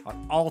scoop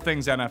on all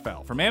things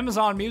NFL. From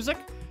Amazon Music,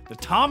 the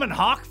Tom and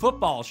Hawk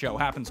Football Show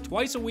happens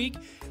twice a week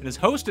and is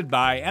hosted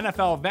by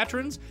NFL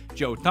veterans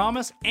Joe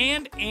Thomas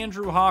and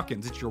Andrew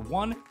Hawkins. It's your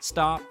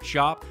one-stop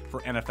shop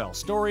for NFL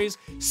stories,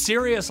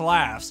 serious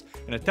laughs,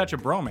 and a touch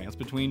of bromance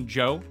between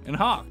Joe and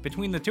Hawk.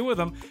 Between the two of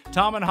them,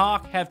 Tom and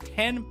Hawk have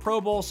 10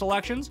 Pro Bowl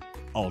selections,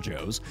 all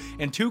Joes,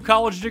 and 2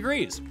 college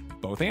degrees,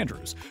 both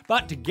Andrews.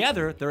 But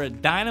together, they're a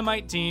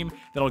dynamite team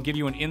that'll give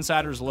you an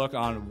insider's look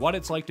on what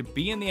it's like to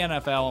be in the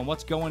NFL and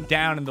what's going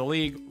down in the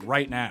league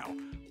right now.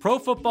 Pro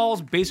football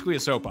is basically a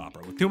soap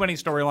opera with too many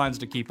storylines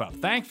to keep up.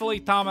 Thankfully,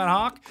 Tom and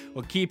Hawk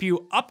will keep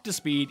you up to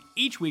speed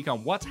each week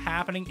on what's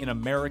happening in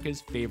America's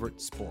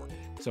favorite sport.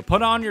 So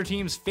put on your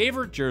team's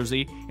favorite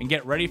jersey and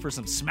get ready for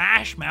some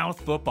smash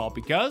mouth football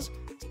because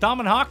it's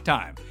Tom and Hawk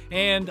time.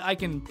 And I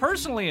can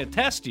personally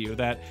attest to you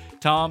that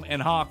Tom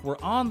and Hawk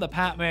were on the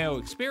Pat Mayo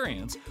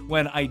Experience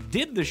when I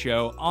did the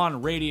show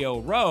on Radio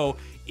Row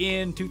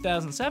in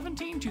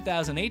 2017,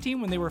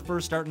 2018 when they were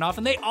first starting off,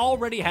 and they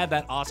already had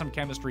that awesome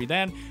chemistry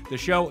then. The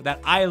show that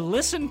I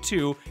listened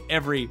to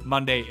every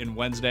Monday and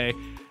Wednesday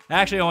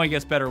actually only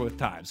gets better with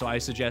time, so I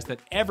suggest that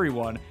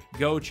everyone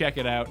go check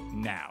it out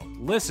now.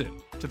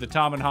 Listen to the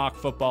Tom and Hawk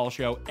Football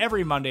Show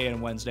every Monday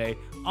and Wednesday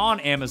on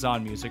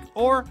Amazon Music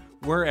or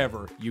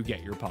wherever you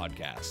get your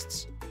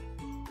podcasts.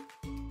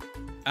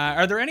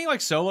 Are there any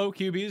like solo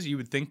QBs you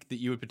would think that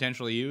you would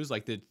potentially use?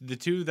 Like the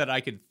two that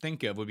I could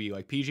think of would be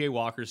like PJ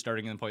Walker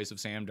starting in place of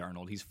Sam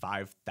Darnold. He's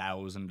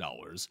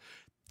 $5,000.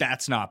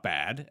 That's not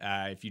bad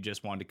if you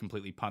just wanted to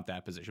completely punt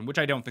that position, which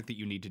I don't think that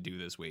you need to do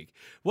this week.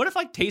 What if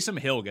like Taysom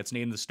Hill gets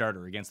named the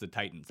starter against the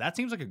Titans? That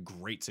seems like a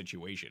great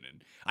situation,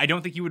 and I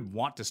don't think you would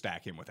want to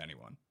stack him with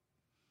anyone.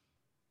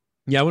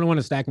 Yeah, I wouldn't want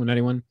to stack him with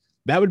anyone.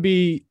 That would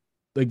be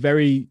like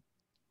very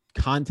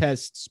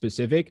contest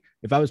specific.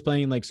 If I was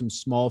playing like some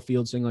small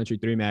field single entry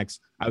 3-max,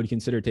 I would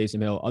consider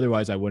Taysom Hill.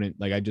 Otherwise, I wouldn't.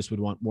 Like, I just would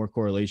want more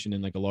correlation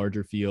in like a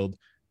larger field.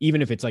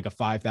 Even if it's like a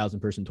 5,000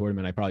 person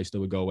tournament, I probably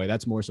still would go away.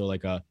 That's more so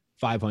like a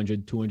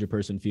 500, 200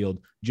 person field,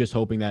 just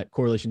hoping that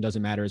correlation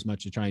doesn't matter as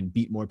much to try and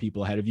beat more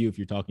people ahead of you if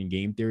you're talking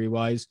game theory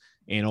wise.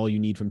 And all you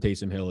need from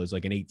Taysom Hill is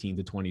like an 18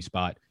 to 20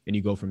 spot. And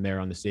you go from there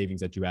on the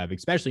savings that you have,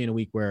 especially in a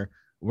week where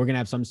we're going to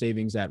have some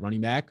savings at running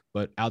back.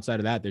 But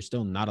outside of that, there's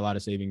still not a lot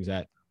of savings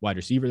at wide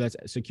receiver that's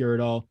secure at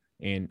all.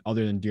 And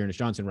other than Dearness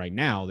Johnson right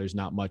now, there's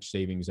not much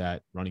savings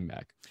at running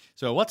back.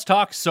 So let's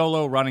talk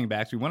solo running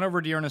backs. We went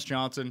over Dearness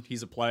Johnson.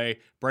 He's a play.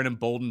 Brendan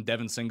Bolden,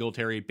 Devin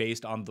Singletary,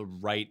 based on the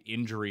right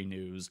injury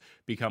news,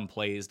 become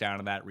plays down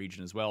in that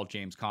region as well.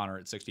 James Conner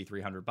at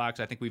 $6,300.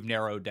 I think we've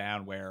narrowed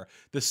down where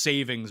the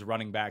savings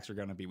running backs are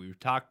going to be. We've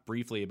talked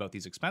briefly about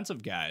these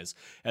expensive guys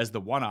as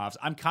the one-offs.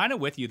 I'm kind of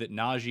with you that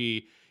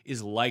Najee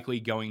is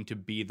likely going to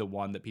be the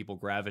one that people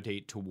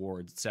gravitate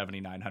towards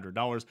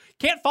 $7,900.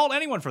 Can't fault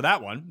anyone for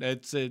that one.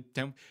 It's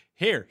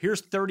here's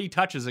 30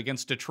 touches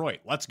against Detroit.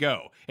 Let's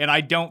go. And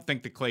I don't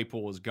think the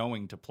Claypool is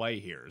going to play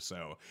here.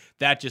 So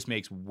that just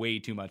makes way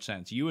too much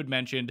sense. You had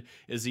mentioned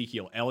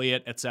Ezekiel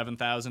Elliott at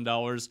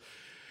 $7,000.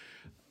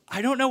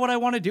 I don't know what I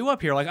want to do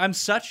up here. Like I'm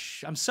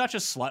such a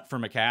slut for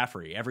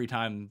McCaffrey every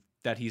time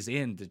that he's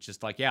in. That's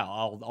just like, yeah,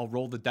 I'll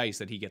roll the dice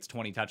that he gets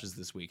 20 touches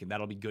this week, and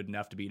that'll be good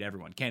enough to beat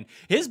everyone.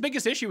 His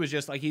biggest issue is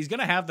just like he's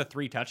going to have the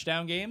 3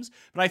 touchdown games,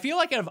 but I feel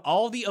like out of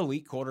all the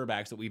elite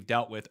quarterbacks that we've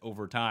dealt with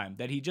over time,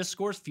 that he just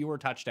scores fewer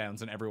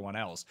touchdowns than everyone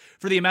else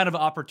for the amount of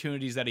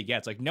opportunities that he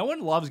gets. Like no one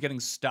loves getting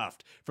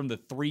stuffed from the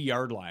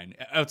 3-yard line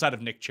outside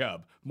of Nick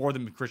Chubb more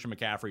than Christian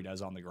McCaffrey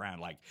does on the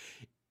ground. Like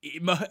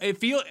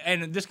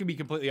and this could be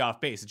completely off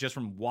base. It's just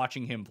from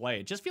watching him play.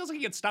 It just feels like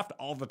he gets stuffed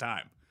all the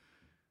time.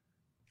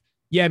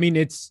 Yeah, I mean,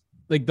 it's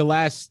like the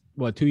last,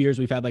 2 years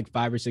we've had like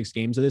 5 or 6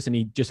 games of this, and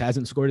he just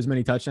hasn't scored as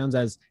many touchdowns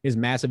as his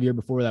massive year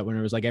before that when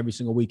it was like every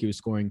single week he was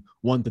scoring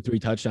 1 to 3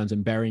 touchdowns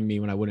and burying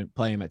me when I wouldn't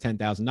play him at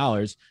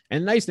 $10,000.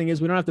 And the nice thing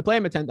is we don't have to play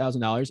him at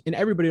 $10,000, and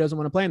everybody doesn't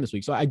want to play him this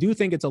week. So I do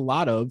think it's a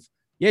lot of,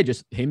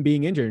 just him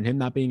being injured and him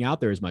not being out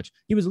there as much.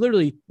 He was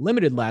literally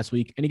limited last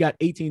week and he got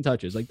 18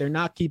 touches. Like they're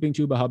not keeping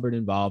Chuba Hubbard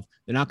involved.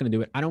 They're not going to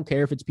do it. I don't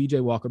care if it's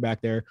PJ Walker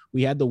back there.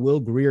 We had the Will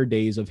Greer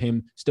days of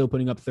him still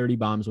putting up 30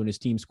 bombs when his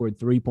team scored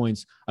 3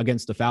 points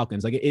against the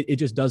Falcons. Like it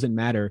just doesn't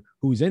matter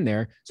who's in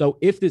there. So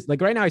if this, like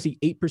right now I see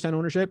 8%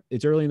 ownership,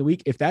 it's early in the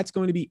week. If that's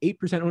going to be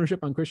 8% ownership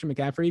on Christian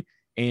McCaffrey,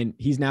 and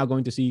he's now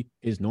going to see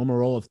his normal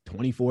role of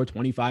 24,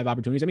 25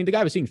 opportunities. I mean, the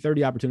guy was seeing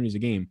 30 opportunities a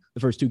game the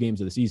first 2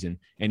 games of the season,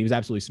 and he was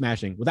absolutely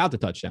smashing without the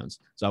touchdowns.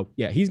 So,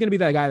 yeah, he's going to be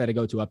that guy that I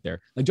go to up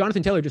there. Like,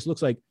 Jonathan Taylor just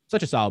looks like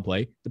such a solid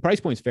play. The price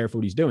point's fair for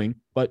what he's doing,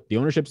 but the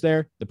ownership's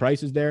there. The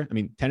price is there. I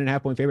mean,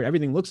 10.5-point favorite.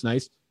 Everything looks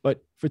nice.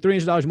 But for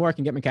 $300 more, I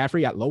can get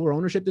McCaffrey at lower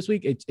ownership this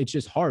week. It's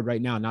just hard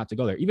right now not to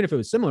go there. Even if it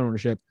was similar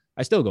ownership,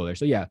 I still go there.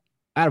 So, yeah.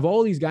 Out of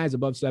all these guys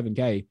above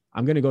 7K,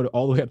 I'm going to go to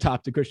all the way up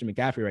top to Christian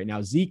McCaffrey right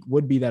now. Zeke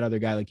would be that other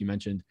guy, like you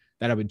mentioned,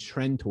 that I would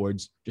trend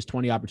towards, just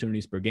 20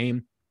 opportunities per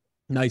game.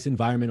 Nice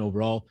environment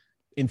overall.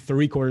 In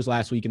 3 quarters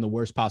last week, in the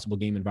worst possible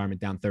game environment,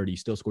 down 30,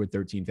 still scored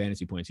 13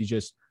 fantasy points. He's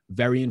just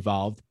very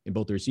involved in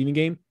both the receiving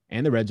game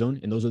and the red zone,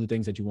 and those are the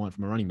things that you want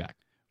from a running back.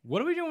 What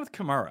are we doing with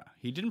Kamara?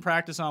 He didn't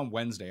practice on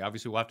Wednesday.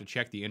 Obviously, we'll have to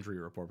check the injury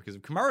report because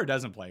if Kamara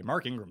doesn't play,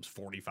 Mark Ingram's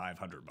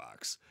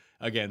 $4,500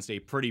 against a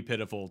pretty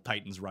pitiful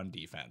Titans run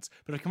defense.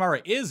 But if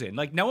Kamara is in,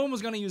 like no one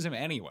was going to use him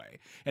anyway.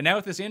 And now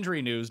with this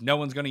injury news, no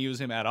one's going to use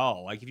him at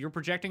all. Like if you're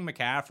projecting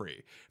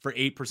McCaffrey for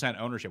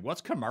 8% ownership,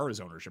 what's Kamara's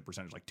ownership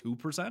percentage? Like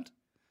 2%?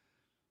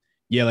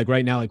 Yeah, like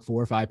right now, like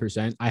 4 or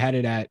 5%. I had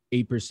it at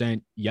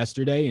 8%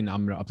 yesterday, and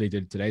I'm going to update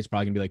it today. It's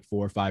probably going to be like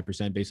 4 or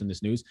 5% based on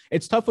this news.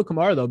 It's tough with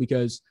Kamara, though,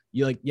 because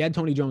you had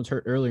Tony Jones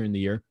hurt earlier in the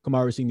year.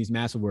 Kamara was seeing these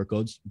massive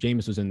workloads.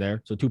 Jameis was in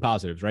there, so 2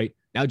 positives, right?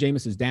 Now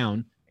Jameis is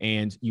down,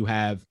 And you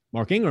have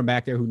Mark Ingram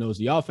back there who knows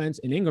the offense.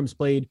 And Ingram's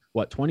played,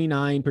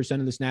 29%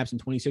 of the snaps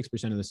and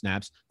 26% of the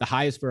snaps, the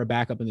highest for a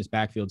backup in this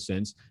backfield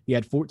since. He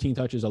had 14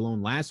 touches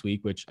alone last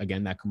week, which,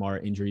 again, that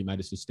Kamara injury might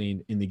have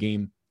sustained in the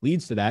game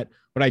leads to that.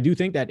 But I do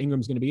think that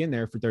Ingram's going to be in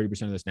there for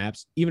 30% of the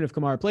snaps. Even if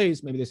Kamara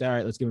plays, maybe they say, all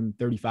right, let's give him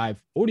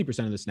 35,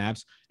 40% of the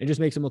snaps. It just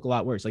makes him look a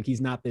lot worse. Like,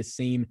 he's not this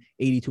same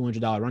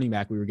 $8,200 running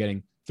back we were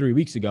getting 3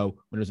 weeks ago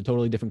when it was a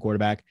totally different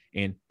quarterback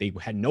and they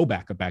had no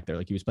backup back there.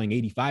 Like, he was playing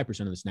 85%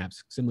 of the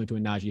snaps, similar to a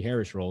Najee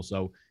Harris role.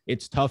 So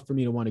it's tough for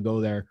me to want to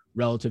go there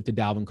relative to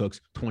Dalvin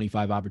Cook's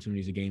 25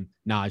 opportunities a game,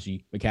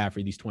 Najee,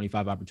 McCaffrey, these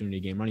 25 opportunity a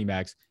game running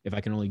backs, if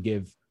I can only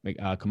give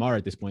Kamara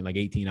at this point like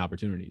 18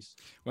 opportunities.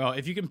 Well,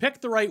 if you can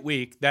pick the right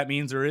week, that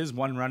means there is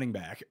one running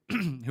back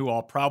who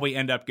I'll probably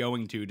end up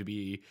going to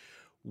be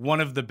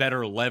one of the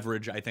better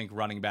leverage, I think,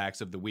 running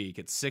backs of the week.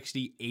 It's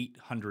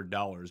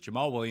 $6,800.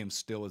 Jamal Williams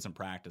still isn't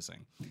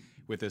practicing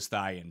with his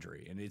thigh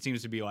injury. And it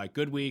seems to be like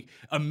good week,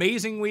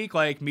 amazing week,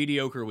 like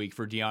mediocre week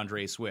for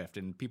DeAndre Swift.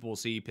 And people will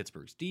see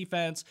Pittsburgh's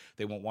defense.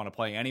 They won't want to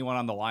play anyone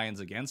on the Lions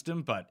against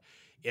him. But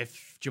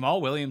if Jamal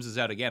Williams is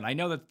out again, I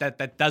know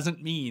that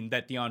doesn't mean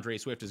that DeAndre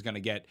Swift is going to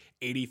get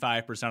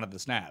 85% of the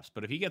snaps.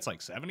 But if he gets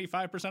like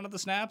 75% of the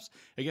snaps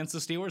against the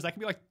Steelers, that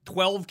could be like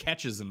 12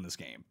 catches in this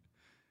game.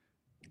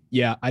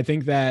 Yeah, I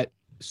think that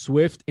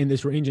Swift in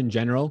this range in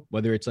general,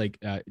 whether it's like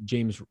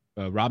James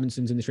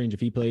Robinson's in this range if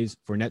he plays,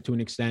 Fournette to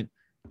an extent,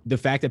 the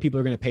fact that people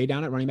are going to pay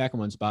down at running back in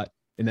one spot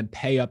and then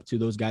pay up to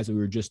those guys that we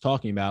were just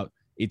talking about,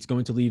 it's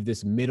going to leave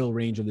this middle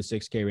range of the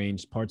 6K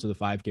range, parts of the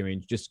 5K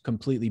range, just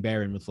completely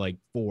barren with like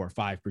 4 or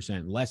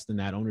 5% less than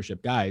that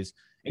ownership guys.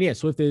 And yeah,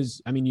 Swift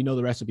is, I mean, you know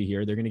the recipe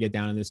here. They're going to get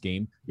down in this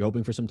game. You're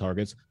hoping for some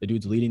targets. The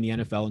dude's leading the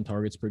NFL in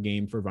targets per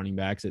game for running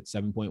backs at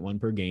 7.1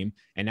 per game.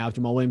 And now if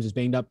Jamal Williams is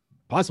banged up,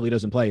 possibly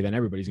doesn't play, then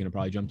everybody's going to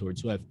probably jump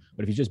towards Swift.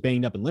 But if he's just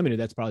banged up and limited,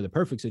 that's probably the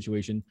perfect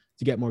situation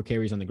to get more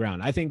carries on the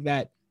ground. I think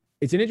that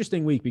it's an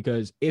interesting week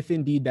because if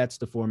indeed that's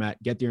the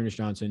format, get Dearness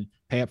Johnson,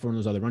 pay up for one of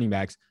those other running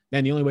backs,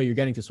 then the only way you're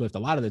getting to Swift a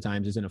lot of the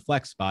times is in a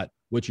flex spot,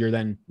 which you're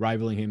then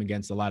rivaling him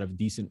against a lot of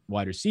decent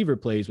wide receiver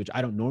plays, which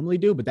I don't normally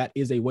do, but that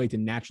is a way to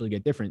naturally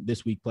get different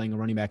this week playing a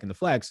running back in the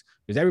flex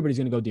because everybody's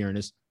going to go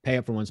Dearness, pay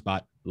up for one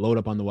spot, load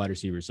up on the wide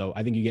receivers. So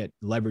I think you get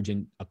leverage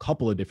in a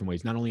couple of different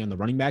ways, not only on the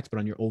running backs, but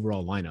on your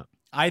overall lineup.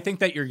 I think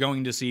that you're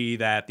going to see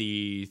that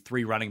the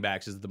 3 running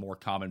backs is the more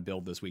common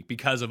build this week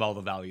because of all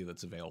the value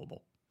that's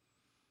available.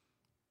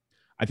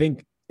 I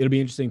think it'll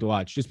be interesting to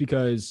watch just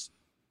because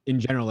in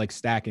general, like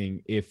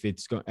stacking, if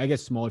it's going, I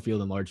guess smaller field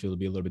and large field will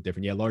be a little bit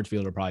different. Yeah, large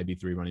field will probably be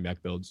 3 running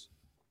back builds.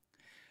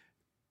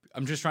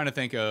 I'm just trying to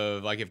think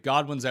of, like, if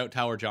Godwin's out,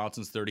 Tower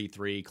Johnson's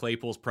 33,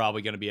 Claypool's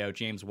probably going to be out,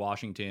 James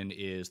Washington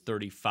is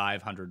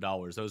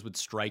 $3,500. Those would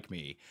strike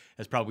me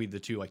as probably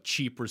the 2 like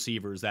cheap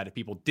receivers that if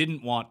people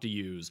didn't want to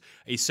use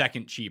a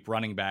second cheap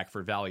running back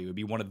for value, it would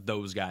be one of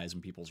those guys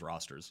in people's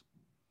rosters.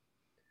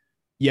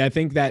 Yeah, I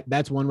think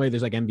that's one way.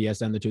 There's like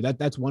MBS on the 2.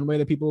 That's one way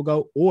that people will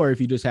go. Or if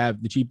you just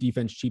have the cheap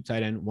defense, cheap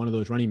tight end, one of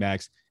those running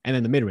backs, and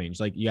then the mid range,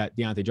 like you got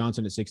Deontay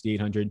Johnson at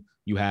 6,800.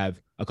 You have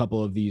a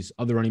couple of these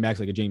other running backs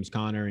like a James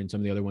Conner and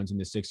some of the other ones in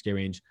the 6K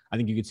range. I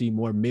think you could see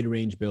more mid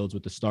range builds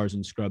with the stars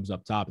and scrubs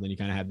up top, and then you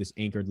kind of have this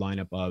anchored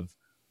lineup of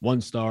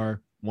 1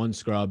 star, 1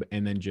 scrub,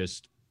 and then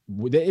just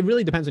it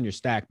really depends on your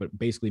stack, but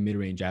basically mid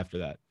range after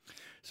that.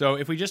 So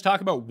if we just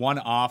talk about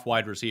one-off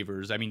wide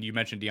receivers, I mean, you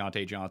mentioned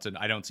Deontay Johnson.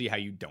 I don't see how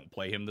you don't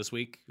play him this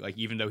week. Like,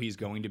 even though he's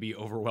going to be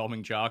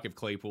overwhelming chalk if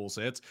Claypool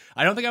sits,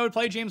 I don't think I would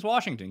play James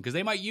Washington because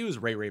they might use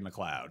Ray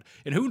McLeod.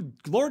 And who,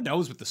 Lord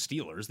knows with the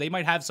Steelers, they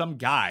might have some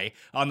guy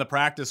on the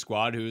practice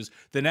squad who's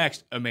the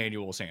next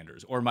Emmanuel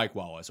Sanders or Mike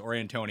Wallace or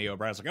Antonio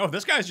Brown. It's like, oh,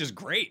 this guy's just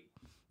great.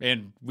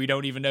 And we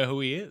don't even know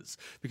who he is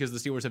because the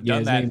Steelers have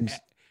done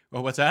that.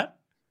 Well, what's that?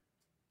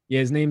 Yeah,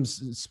 his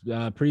name's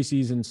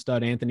preseason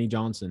stud Anthony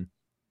Johnson.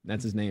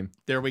 That's his name.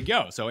 There we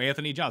go. So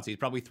Anthony Johnson, he's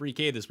probably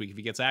 3K this week if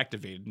he gets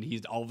activated, and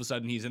he's all of a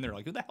sudden he's in there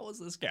like, who the hell is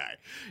this guy?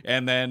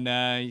 And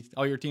then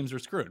all your teams are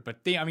screwed.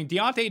 But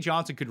Deontay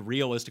Johnson could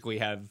realistically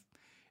have,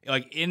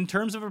 like, in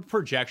terms of a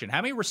projection,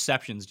 how many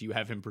receptions do you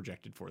have him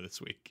projected for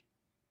this week?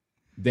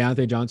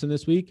 Deontay Johnson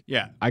this week?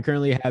 Yeah, I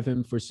currently have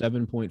him for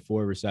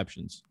 7.4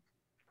 receptions.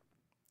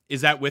 Is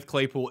that with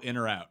Claypool in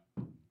or out?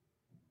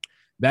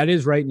 That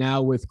is right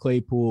now with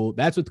Claypool.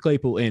 That's with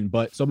Claypool in.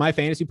 But so my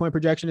fantasy point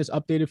projection is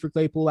updated for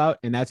Claypool out,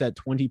 and that's at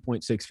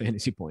 20.6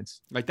 fantasy points.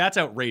 Like, that's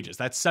outrageous.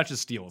 That's such a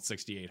steal at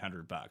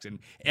 $6,800, and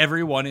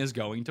everyone is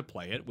going to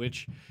play it.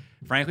 Which,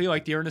 frankly,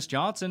 like Dearness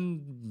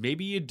Johnson,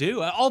 maybe you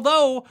do.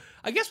 Although,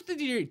 I guess with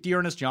the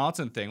Dearness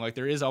Johnson thing, like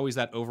there is always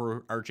that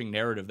overarching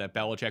narrative that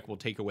Belichick will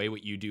take away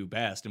what you do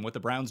best, and what the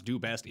Browns do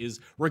best is,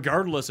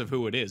 regardless of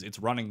who it is, it's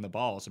running the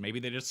ball. So maybe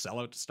they just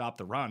sell out to stop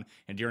the run,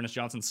 and Dearness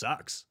Johnson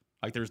sucks.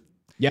 Like there's.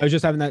 Yeah, I was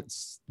just having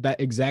that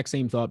exact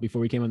same thought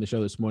before we came on the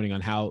show this morning on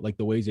how, like,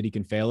 the ways that he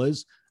can fail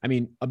is, I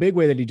mean, a big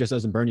way that he just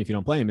doesn't burn you if you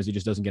don't play him is he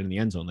just doesn't get in the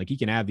end zone. Like, he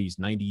can have these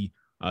 90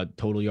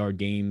 total yard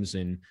games.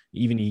 And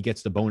even he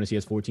gets the bonus. He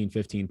has 14,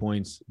 15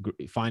 points.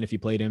 Fine if you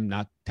played him,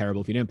 not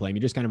terrible if you didn't play him.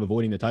 You're just kind of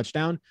avoiding the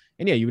touchdown.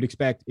 And yeah, you would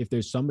expect if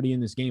there's somebody in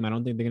this game, I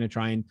don't think they're going to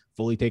try and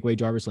fully take away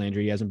Jarvis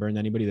Landry. He hasn't burned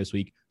anybody this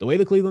week. The way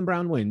the Cleveland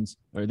Brown wins,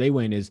 or they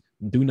win, is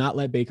do not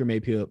let Baker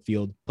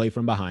Mayfield play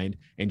from behind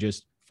and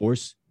just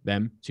force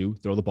them to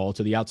throw the ball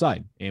to the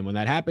outside. And when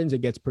that happens,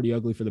 it gets pretty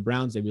ugly for the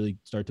Browns. They really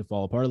start to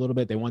fall apart a little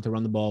bit. They want to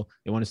run the ball.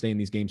 They want to stay in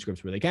these game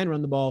scripts where they can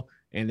run the ball.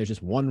 And there's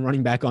just one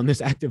running back on this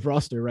active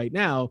roster right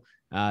now.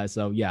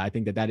 So yeah, I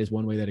think that is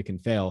one way that it can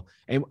fail.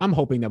 And I'm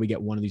hoping that we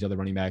get one of these other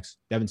running backs,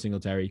 Devin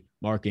Singletary,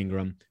 Mark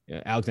Ingram,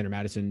 Alexander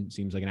Madison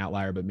seems like an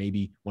outlier, but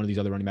maybe one of these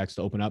other running backs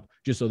to open up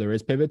just so there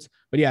is pivots.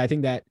 But yeah, I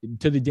think that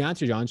to the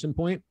Deontay Johnson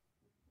point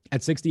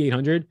at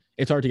 6,800,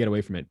 it's hard to get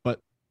away from it. But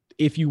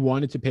if you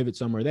wanted to pivot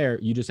somewhere there,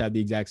 you just have the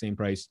exact same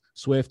price.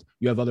 Swift,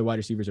 you have other wide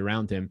receivers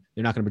around him.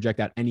 They're not going to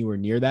project out anywhere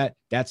near that.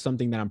 That's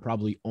something that I'm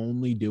probably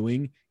only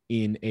doing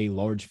in a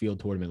large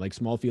field tournament, like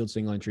small field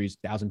single entries,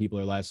 1,000 people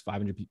or less,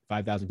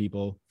 5,000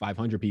 people,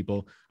 500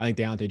 people. I think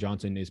Deontay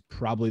Johnson is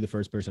probably the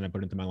first person I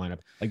put into my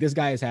lineup. Like this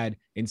guy has had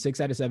in 6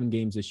 out of 7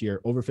 games this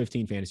year, over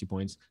 15 fantasy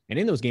points. And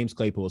in those games,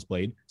 Claypool has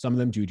played. Some of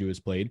them Juju has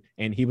played,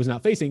 and he was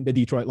not facing the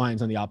Detroit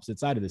Lions on the opposite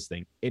side of this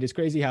thing. It is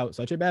crazy how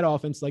such a bad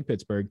offense like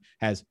Pittsburgh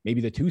has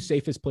maybe the 2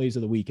 safest plays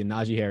of the week in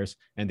Najee Harris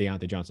and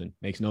Deontay Johnson.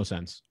 Makes no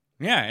sense.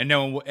 Yeah. And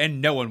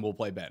no one will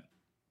play Ben.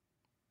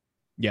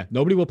 Yeah,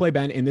 nobody will play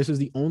Ben, and this is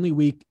the only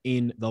week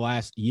in the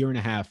last year and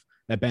a half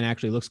that Ben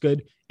actually looks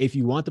good. If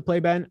you want to play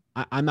Ben,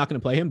 I'm not going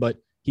to play him, but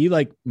he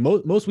like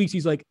most weeks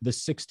he's like the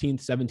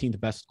 16th, 17th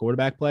best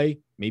quarterback play,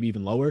 maybe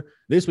even lower.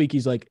 This week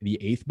he's like the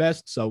 8th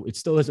best, so it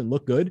still doesn't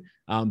look good.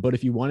 But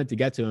if you wanted to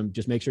get to him,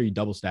 just make sure you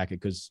double stack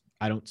it because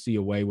I don't see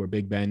a way where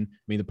Big Ben. I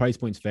mean, the price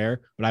point's fair,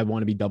 but I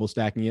want to be double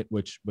stacking it.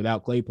 Which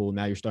without Claypool,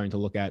 now you're starting to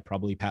look at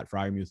probably Pat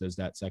Freiermuth as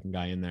that second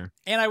guy in there.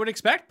 And I would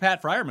expect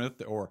Pat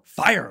Freiermuth, or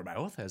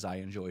Firemouth, as I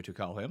enjoy to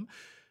call him,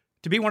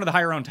 to be one of the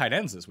higher owned tight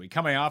ends this week,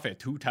 coming off a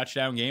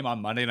 2-touchdown game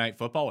on Monday Night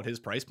Football at his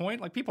price point.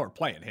 Like, people are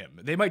playing him.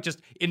 They might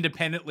just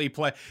independently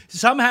play.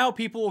 Somehow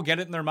people will get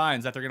it in their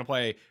minds that they're going to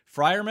play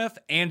Freiermuth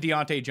and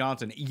Deontay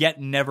Johnson,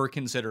 yet never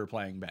consider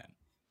playing Ben.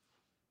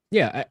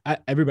 Yeah, I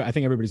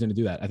think everybody's going to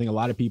do that. I think a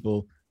lot of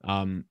people,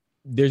 there's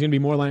going to be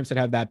more lineups that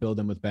have that build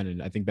than with Ben.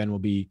 And I think Ben will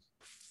be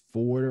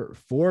 4,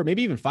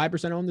 maybe even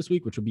 5% owned this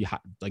week, which would be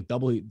like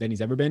double than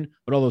he's ever been.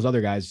 But all those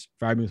other guys,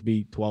 Freiermuth will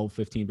be 12,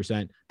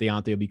 15%.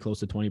 Deontay will be close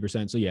to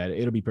 20%. So yeah,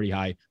 it'll be pretty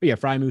high. But yeah,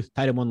 Freiermuth,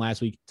 tight end 1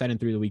 last week, tight end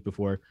 3 the week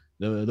before.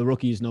 The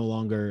rookie is no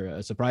longer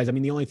a surprise. I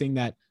mean, the only thing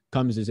that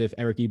comes is if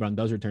Eric Ebron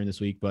does return this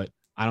week, but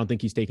I don't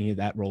think he's taking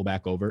that role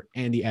back over.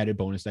 And the added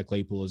bonus that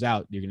Claypool is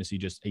out, you're going to see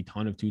just a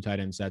ton of 2 tight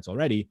end sets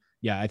already.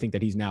 Yeah, I think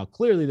that he's now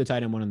clearly the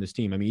tight end 1 on this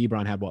team. I mean,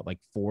 Ebron had like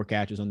 4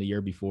 catches on the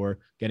year before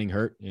getting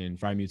hurt, and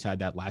Freiermuth's had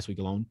that last week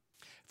alone.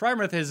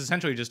 Freiermuth has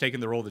essentially just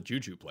taken the role that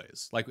Juju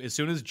plays. Like, as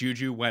soon as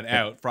Juju went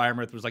out,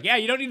 Freiermuth was like, yeah,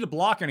 you don't need to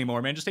block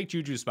anymore, man. Just take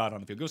Juju's spot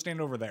on the field. Go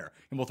stand over there,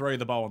 and we'll throw you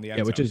the ball in the end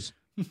zone.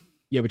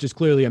 Which is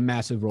clearly a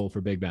massive role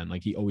for Big Ben.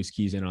 Like, he always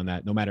keys in on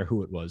that, no matter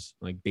who it was,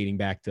 like dating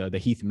back to the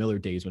Heath Miller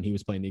days when he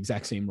was playing the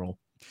exact same role.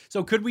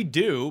 So could we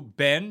do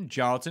Ben,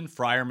 Johnson,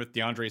 Freiermuth,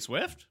 DeAndre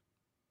Swift?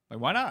 Like,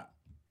 why not?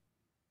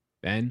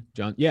 Ben,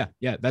 John. Yeah.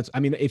 That's, I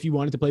mean, if you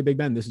wanted to play Big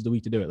Ben, this is the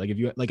week to do it. Like, if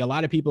you, like, a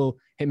lot of people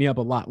hit me up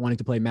a lot wanting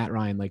to play Matt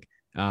Ryan, like,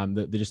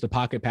 just a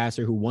pocket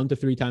passer who 1 to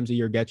 3 times a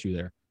year gets you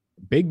there.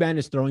 Big Ben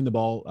is throwing the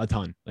ball a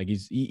ton. Like,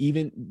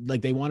 even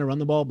like they want to run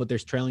the ball, but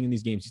there's trailing in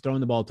these games. He's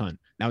throwing the ball a ton.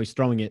 Now he's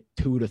throwing it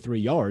 2 to 3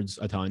 yards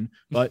a ton.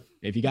 But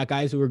if you got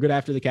guys who are good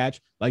after the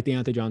catch, like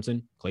Deontay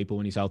Johnson, Claypool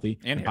when he's healthy,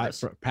 and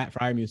Pat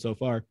Freiermuth so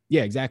far.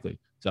 Yeah, exactly.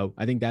 So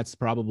I think that's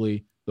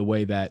probably the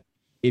way that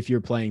if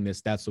you're playing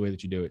this, that's the way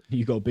that you do it.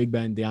 You go Big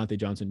Ben, Deontay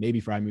Johnson,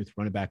 maybe Freiermuth,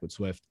 run it back with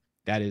Swift.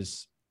 That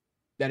is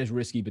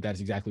risky, but that's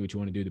exactly what you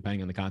want to do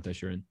depending on the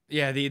contest you're in.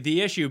 Yeah,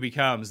 the issue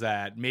becomes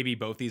that maybe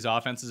both these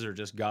offenses are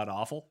just god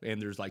awful,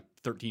 and there's like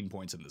 13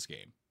 points in this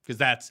game.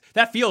 Because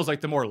that feels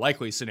like the more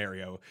likely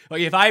scenario.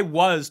 Like, if I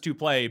was to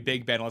play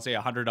Big Ben, let's say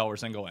 $100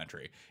 single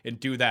entry, and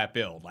do that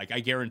build, like,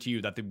 I guarantee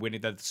you that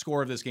the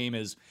score of this game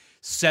is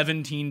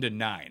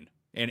 17-9,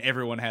 and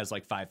everyone has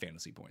like 5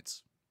 fantasy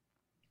points.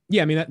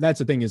 Yeah, I mean, that's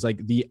the thing is,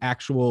 like, the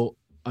actual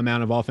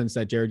amount of offense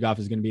that Jared Goff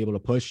is going to be able to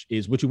push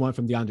is what you want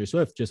from DeAndre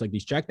Swift, just like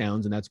these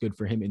checkdowns, and that's good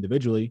for him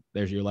individually.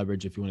 There's your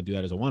leverage if you want to do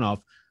that as a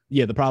one-off.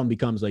 Yeah, the problem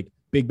becomes, like,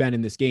 Big Ben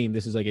in this game,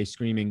 this is like a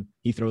screaming,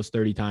 he throws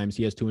 30 times,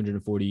 he has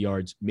 240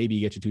 yards, maybe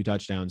you get you 2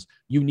 touchdowns.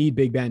 You need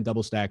Big Ben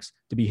double stacks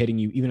to be hitting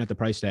you, even at the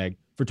price tag,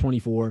 for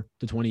 24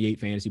 to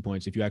 28 fantasy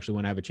points if you actually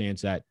want to have a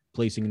chance at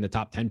placing in the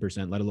top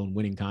 10%, let alone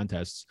winning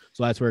contests.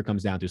 So that's where it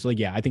comes down to. So, like,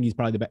 yeah, I think he's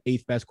probably the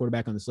 8th best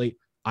quarterback on the slate.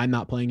 I'm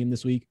not playing him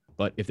this week,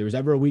 but if there was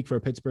ever a week for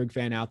a Pittsburgh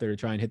fan out there to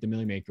try and hit the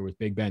Millie Maker with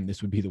Big Ben,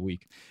 this would be the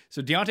week.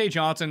 So Deontay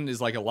Johnson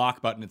is like a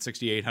lock button at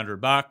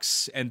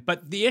 $6,800,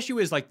 but the issue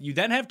is, like, you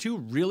then have 2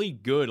 really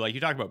good, like, you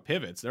talk about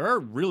pivots. There are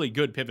really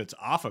good pivots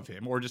off of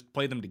him, or just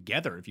play them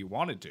together if you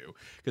wanted to,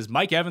 because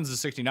Mike Evans is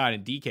 69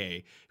 and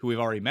DK, who we've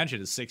already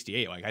mentioned, is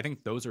 68. Like, I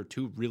think those are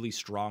 2 really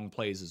strong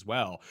plays as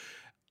well.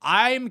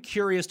 I'm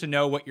curious to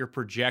know what your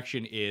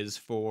projection is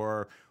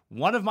for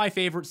one of my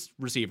favorite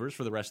receivers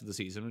for the rest of the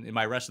season. In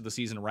my rest of the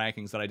season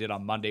rankings that I did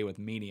on Monday with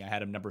Meanie, I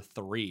had him number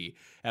 3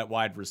 at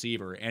wide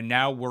receiver. And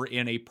now we're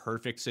in a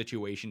perfect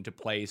situation to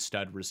play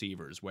stud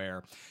receivers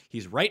where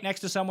he's right next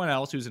to someone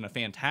else who's in a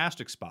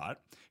fantastic spot,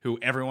 who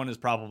everyone is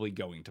probably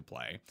going to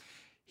play.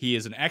 He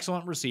is an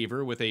excellent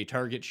receiver with a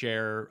target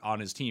share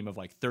on his team of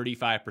like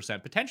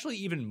 35%, potentially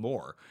even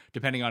more,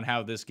 depending on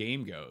how this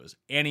game goes.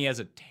 And he has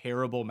a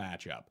terrible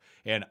matchup.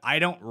 And I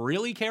don't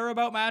really care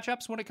about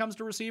matchups when it comes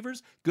to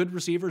receivers. Good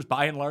receivers,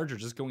 by and large, are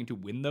just going to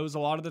win those a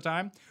lot of the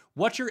time.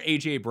 What's your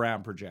A.J.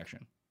 Brown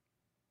projection?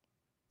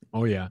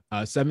 Oh, yeah.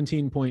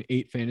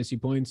 17.8 fantasy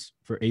points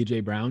for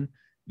A.J. Brown.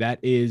 That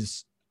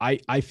is,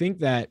 I think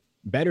that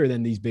better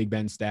than these Big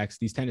Ben stacks,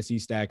 these Tennessee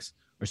stacks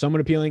are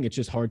somewhat appealing. It's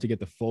just hard to get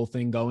the full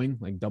thing going,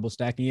 like double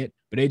stacking it.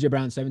 But A.J.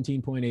 Brown,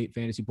 17.8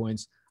 fantasy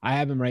points. I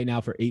have him right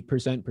now for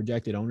 8%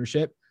 projected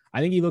ownership.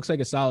 I think he looks like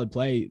a solid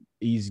play.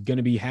 He's going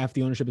to be half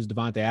the ownership as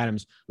Devontae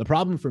Adams. The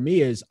problem for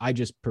me is I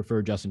just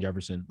prefer Justin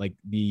Jefferson, like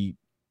the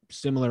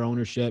similar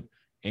ownership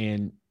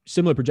and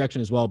similar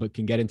projection as well, but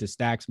can get into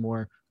stacks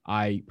more.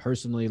 I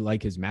personally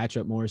like his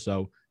matchup more.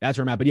 So that's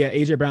where I'm at. But yeah,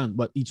 AJ Brown,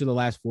 but each of the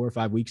last 4 or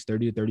 5 weeks,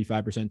 30 to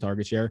 35%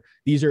 target share.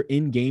 These are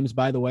in games,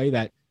 by the way,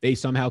 that they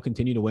somehow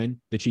continue to win.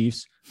 The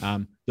Chiefs,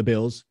 the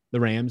Bills, the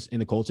Rams, and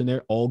the Colts in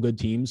there, all good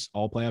teams,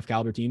 all playoff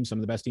caliber teams, some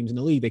of the best teams in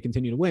the league. They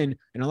continue to win.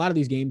 And a lot of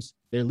these games,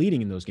 they're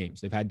leading in those games.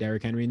 They've had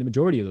Derrick Henry in the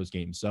majority of those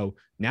games. So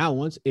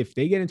now if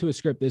they get into a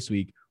script this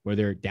week where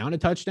they're down a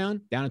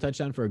touchdown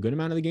for a good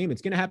amount of the game,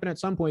 it's going to happen at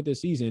some point this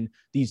season.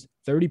 These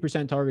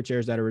 30% target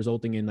shares that are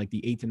resulting in like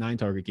the 8 to 9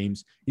 target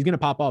games, he's going to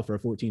pop off for a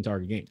 14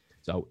 target game.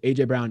 So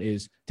AJ Brown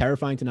is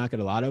terrifying to not get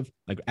a lot of.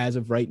 Like as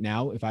of right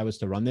now, if I was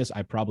to run this,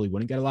 I probably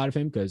wouldn't get a lot of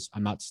him because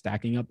I'm not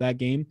stacking up that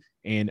game.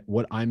 And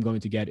what I'm going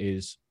to get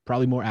is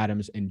probably more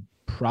Adams and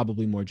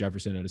probably more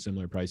Jefferson at a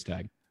similar price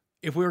tag.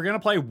 If we were going to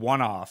play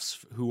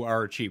one-offs who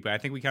are cheap, I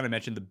think we kind of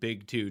mentioned the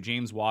big two.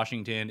 James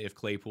Washington, if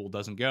Claypool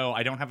doesn't go.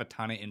 I don't have a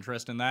ton of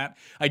interest in that.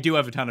 I do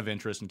have a ton of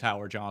interest in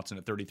Tyler Johnson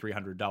at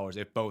 $3,300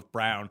 if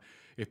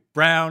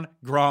Brown,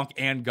 Gronk,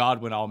 and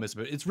Godwin all miss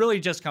it. It really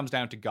just comes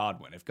down to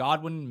Godwin. If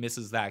Godwin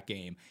misses that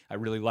game, I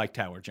really like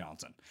Tyler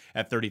Johnson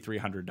at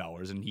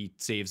 $3,300, and he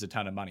saves a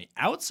ton of money.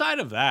 Outside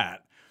of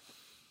that,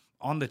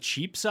 on the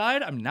cheap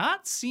side, I'm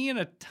not seeing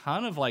a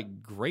ton of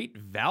like great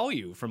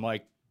value from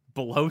like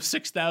below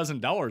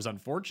 $6,000,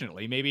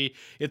 unfortunately. Maybe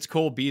it's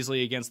Cole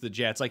Beasley against the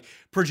Jets. Like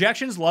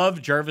projections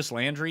love Jarvis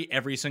Landry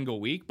every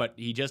single week, but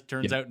he just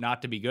turns out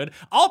not to be good.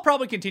 I'll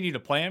probably continue to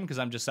play him because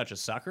I'm just such a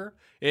sucker.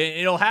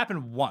 It'll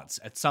happen once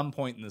at some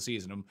point in the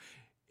season.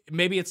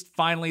 Maybe it's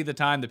finally the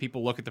time that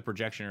people look at the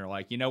projection and are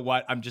like, you know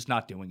what? I'm just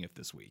not doing it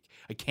this week.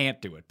 I can't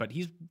do it. But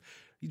he's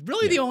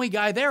really the only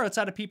guy there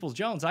outside of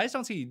Peoples-Jones. I just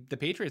don't see the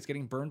Patriots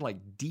getting burned like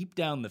deep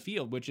down the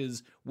field, which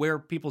is where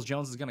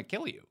Peoples-Jones is going to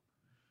kill you.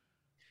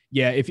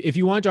 Yeah, if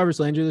you want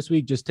Jarvis Landry this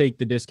week, just take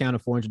the discount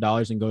of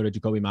 $400 and go to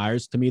Jacoby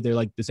Myers. To me, they're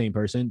like the same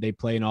person. They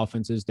play in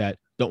offenses that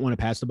don't want to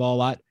pass the ball a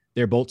lot.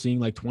 They're both seeing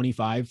like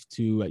 25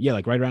 to,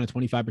 like right around a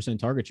 25%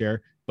 target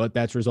share, but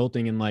that's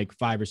resulting in like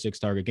 5 or 6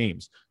 target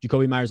games.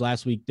 Jacoby Myers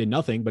last week did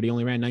nothing, but he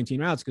only ran 19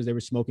 routes because they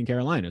were smoking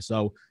Carolina.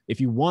 So if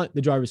you want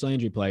the Jarvis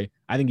Landry play,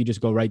 I think you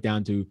just go right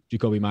down to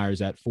Jacoby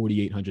Myers at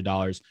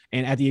 $4,800.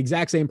 And at the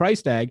exact same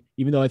price tag,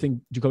 even though I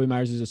think Jacoby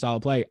Myers is a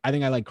solid play, I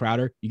think I like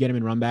Crowder. You get him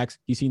in runbacks.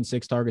 He's seen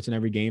 6 targets in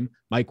every game.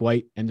 Mike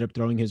White ended up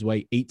throwing his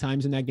way 8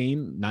 times in that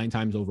game, 9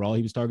 times overall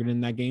he was targeted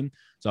in that game.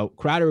 So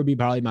Crowder would be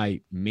probably my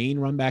main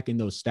run back in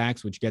those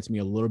stacks, which gets me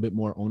a little bit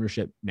more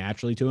ownership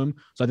naturally to him.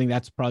 So I think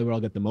that's probably where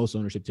I'll get the most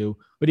ownership to.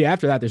 But yeah,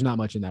 after that, there's not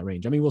much in that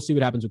range. I mean, we'll see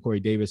what happens with Corey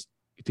Davis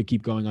to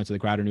keep going on to the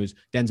Crowder news.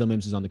 Denzel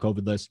Mims is on the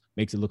COVID list,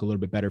 makes it look a little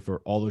bit better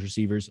for all those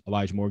receivers.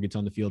 Elijah Moore gets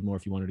on the field more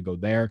if you wanted to go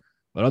there.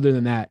 But other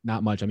than that,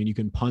 not much. I mean, you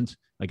can punt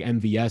like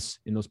MVS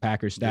in those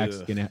Packers stacks,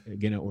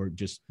 again, or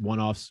just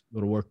one-offs.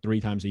 It'll work 3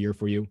 times a year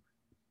for you,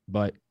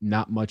 but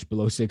not much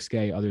below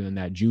 6K other than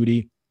that.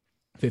 Judy,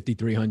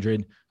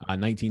 5,300,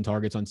 19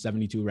 targets on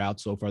 72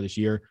 routes so far this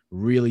year,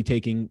 really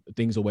taking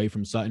things away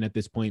from Sutton at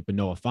this point. But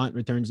Noah Fant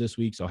returns this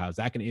week. So how's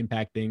that going to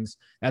impact things?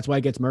 That's why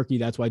it gets murky.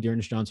 That's why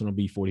Dearness Johnson will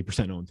be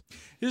 40% owned.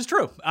 It's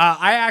true.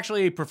 I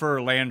actually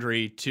prefer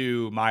Landry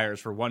to Myers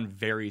for one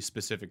very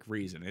specific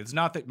reason. It's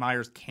not that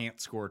Myers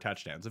can't score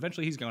touchdowns.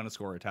 Eventually he's going to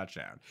score a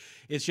touchdown.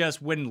 It's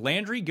just when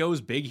Landry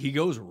goes big, he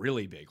goes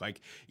really big.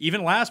 Like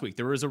even last week,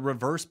 there was a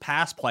reverse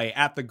pass play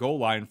at the goal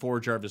line for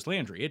Jarvis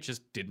Landry. It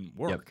just didn't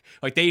work.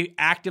 Like they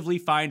actively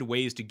find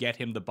ways to get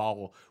him the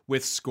ball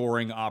with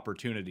scoring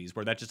opportunities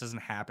where that just doesn't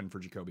happen for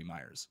Jacoby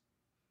Myers.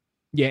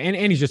 Yeah,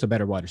 and he's just a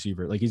better wide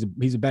receiver. Like he's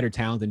a better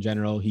talent in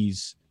general.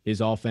 His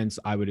offense,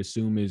 I would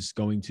assume, is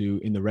going to,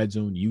 in the red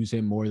zone, use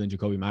him more than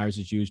Jacoby Myers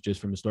is used just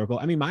from historical.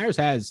 I mean,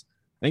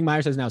 I think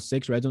Myers has now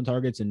 6 red zone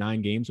targets in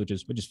 9 games, which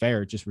is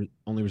fair. It just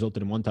only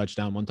resulted in 1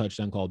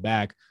 touchdown called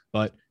back.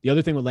 But the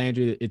other thing with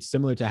Landry, it's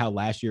similar to how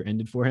last year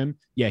ended for him.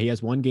 Yeah, he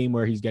has one game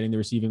where he's getting the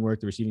receiving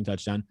work, the receiving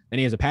touchdown. Then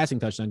he has a passing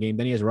touchdown game.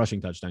 Then he has a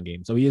rushing touchdown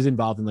game. So he is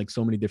involved in like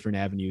so many different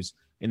avenues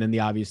And then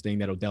the obvious thing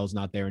that Odell's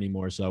not there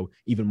anymore. So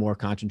even more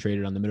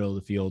concentrated on the middle of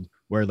the field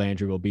where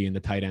Landry will be, and the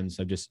tight ends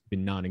have just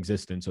been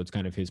non-existent. So it's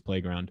kind of his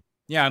playground.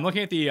 Yeah,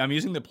 I'm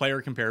using the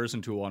player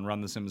comparison tool on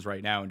Run the Sims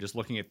right now and just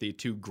looking at the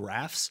two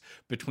graphs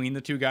between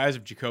the two guys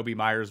of Jacoby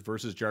Myers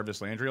versus Jarvis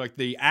Landry. Like,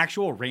 the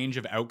actual range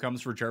of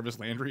outcomes for Jarvis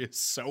Landry is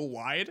so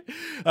wide.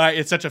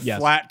 It's such a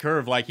flat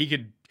curve. Like, he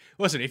could...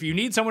 Listen, if you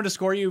need someone to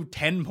score you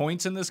 10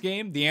 points in this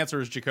game, the answer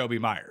is Jacoby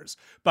Myers.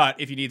 But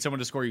if you need someone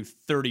to score you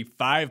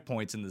 35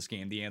 points in this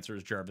game, the answer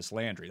is Jarvis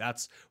Landry.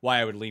 That's why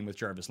I would lean with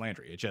Jarvis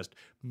Landry. It's just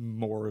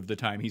more of the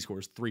time he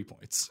scores 3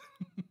 points.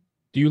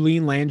 Do you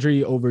lean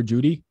Landry over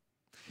Judy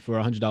for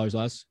 $100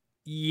 less?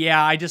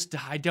 Yeah, I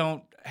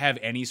don't have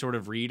any sort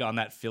of read on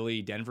that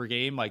Philly-Denver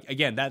game. Like,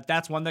 again,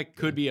 that's one that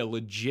could be a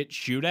legit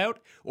shootout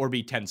or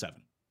be 10-7.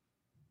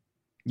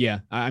 Yeah,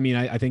 I mean,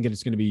 I think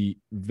it's going to be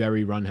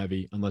very run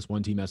heavy unless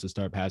one team has to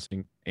start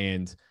passing.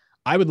 And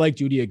I would like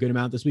Judy a good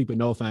amount this week, but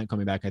Noah Fant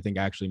coming back, I think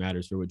actually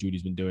matters for what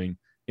Judy's been doing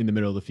in the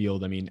middle of the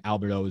field. I mean,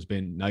 Alberto has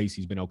been nice.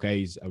 He's been okay.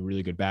 He's a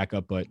really good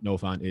backup, but Noah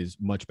Fant is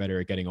much better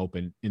at getting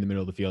open in the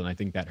middle of the field. And I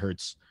think that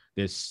hurts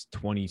this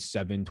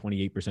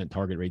 28%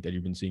 target rate that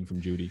you've been seeing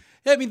from Judy.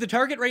 Yeah, I mean, the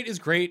target rate is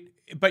great,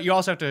 but you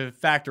also have to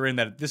factor in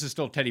that this is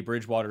still Teddy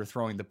Bridgewater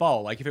throwing the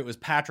ball. Like, if it was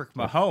Patrick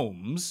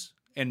Mahomes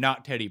and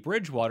not Teddy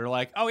Bridgewater,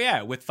 like, oh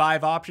yeah, with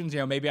 5 options,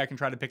 maybe I can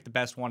try to pick the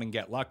best one and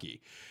get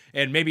lucky.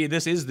 And maybe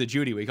this is the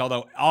Judy week,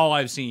 although all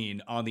I've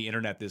seen on the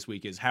internet this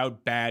week is how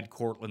bad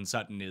Cortland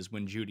Sutton is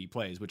when Judy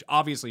plays, which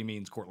obviously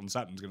means Cortland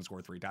Sutton's going to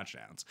score 3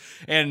 touchdowns.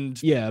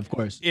 And yeah, of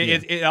course.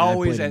 It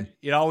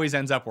always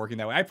ends up working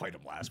that way. I played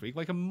him last week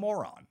like a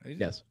moron.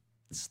 Yes.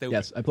 Stupid.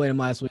 Yes, I played him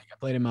last week. I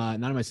played him not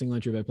in my single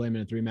entry, but I played him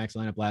in a 3-max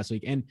lineup last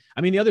week. And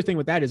I mean, the other thing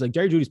with that is like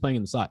Jerry Judy's playing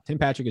in the slot. Tim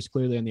Patrick is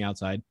clearly on the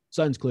outside.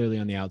 Sutton's clearly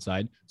on the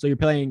outside. So you're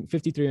paying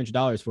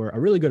 $5,300 for a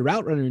really good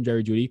route runner in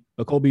Jerry Judy,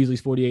 but Cole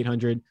Beasley's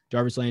 $4,800.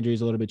 Jarvis Landry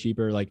is a little bit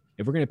cheaper. Like,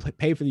 if we're going to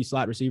pay for these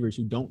slot receivers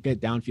who don't get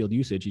downfield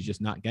usage, he's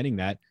just not getting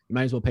that. You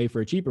might as well pay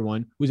for a cheaper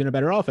one who's in a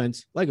better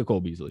offense, like a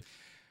Cole Beasley.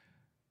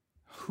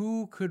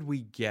 Who could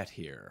we get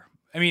here?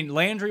 I mean,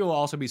 Landry will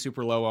also be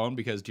super low owned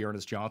because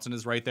Dearness Johnson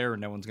is right there,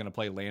 and no one's going to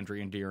play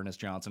Landry and Dearness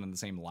Johnson in the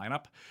same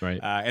lineup. Right.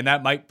 And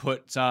that might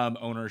put some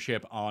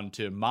ownership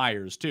onto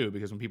Myers, too,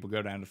 because when people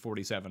go down to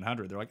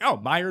 4,700, they're like, oh,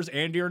 Myers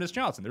and Dearness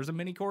Johnson. There's a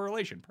mini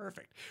correlation.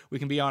 Perfect. We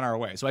can be on our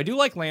way. So I do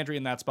like Landry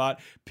in that spot.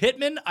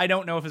 Pittman, I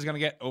don't know if is going to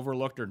get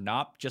overlooked or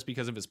not just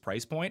because of his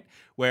price point,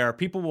 where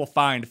people will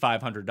find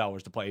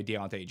 $500 to play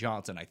Deontay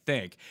Johnson, I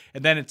think.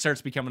 And then it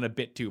starts becoming a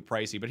bit too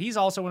pricey. But he's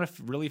also in a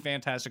really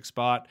fantastic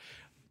spot.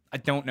 I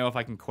don't know if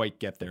I can quite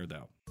get there,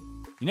 though.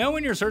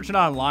 When you're searching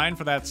online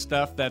for that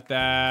stuff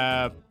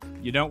that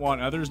you don't want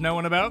others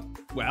knowing about?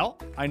 Well,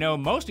 I know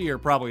most of you are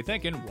probably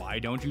thinking, why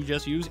don't you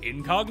just use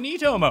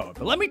incognito mode?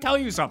 But let me tell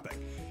you something.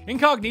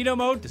 Incognito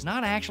mode does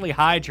not actually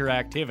hide your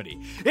activity.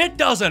 It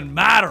doesn't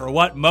matter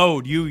what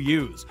mode you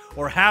use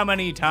or how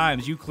many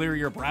times you clear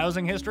your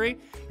browsing history.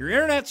 Your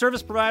internet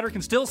service provider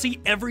can still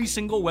see every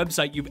single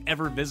website you've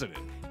ever visited.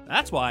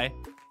 That's why,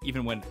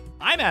 even when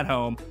I'm at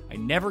home, I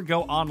never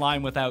go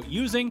online without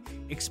using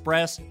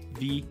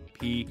ExpressVPN.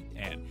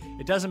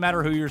 It doesn't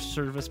matter who your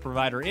service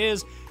provider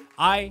is.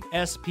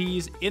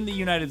 ISPs in the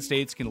United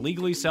States can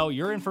legally sell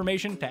your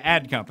information to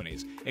ad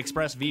companies.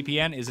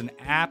 ExpressVPN is an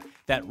app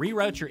that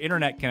reroutes your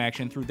internet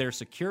connection through their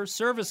secure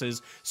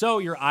services so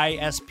your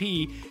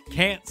ISP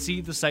can't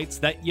see the sites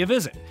that you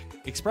visit.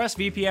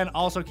 ExpressVPN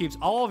also keeps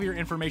all of your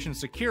information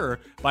secure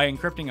by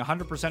encrypting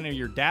 100% of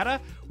your data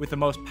with the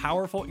most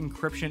powerful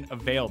encryption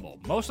available.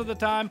 Most of the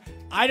time,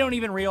 I don't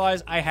even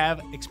realize I have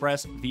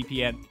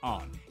ExpressVPN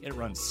on. It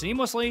runs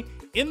seamlessly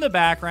in the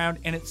background,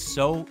 and it's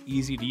so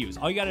easy to use.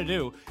 All you got to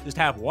do is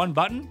tap one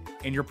button,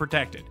 and you're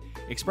protected.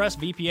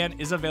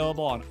 ExpressVPN is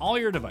available on all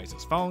your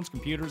devices, phones,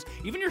 computers,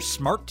 even your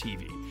smart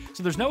TV.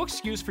 So there's no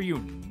excuse for you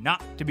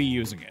not to be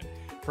using it.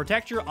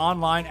 Protect your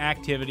online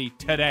activity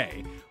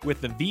today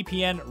with the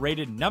VPN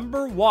rated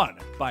 #1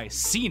 by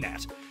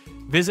CNET.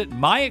 Visit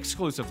my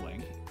exclusive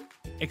link,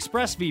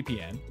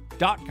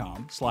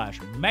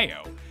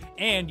 expressvpn.com/mayo,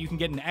 and you can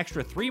get an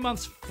extra 3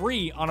 months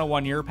free on a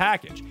 1-year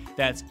package.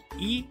 That's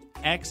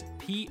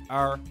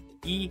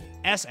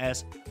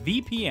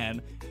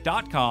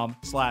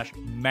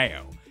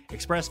expressvpn.com/mayo.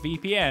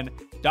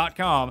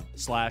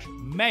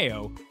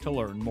 expressvpn.com/mayo to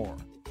learn more.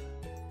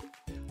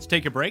 Let's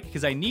take a break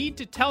because I need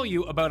to tell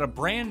you about a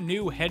brand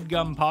new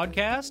HeadGum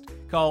podcast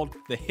called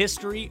The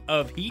History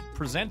of Heat,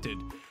 presented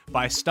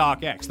by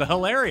StockX. The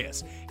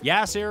hilarious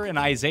Yasser and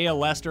Isaiah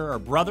Lester are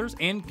brothers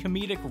and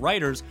comedic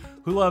writers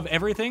who love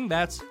everything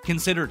that's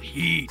considered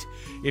heat.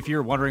 If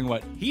you're wondering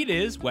what heat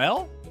is,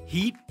 well,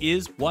 heat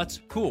is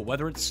what's cool,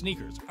 whether it's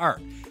sneakers,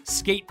 art,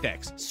 skate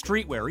decks,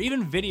 streetwear, or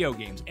even video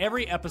games.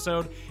 Every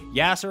episode,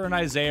 Yasser and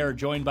Isaiah are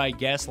joined by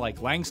guests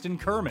like Langston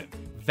Kerman,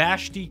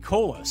 Vashti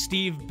Kola,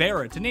 Steve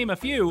Barrett, to name a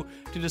few,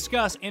 to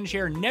discuss and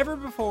share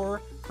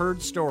never-before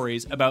heard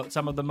stories about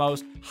some of the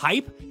most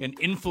hype and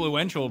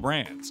influential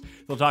brands.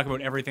 They'll talk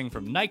about everything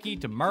from Nike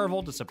to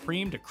Marvel to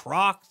Supreme to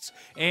Crocs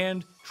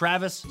and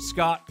Travis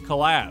Scott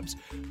collabs.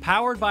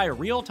 Powered by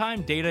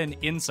real-time data and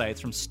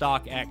insights from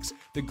StockX,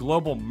 the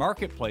global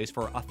marketplace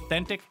for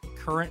authentic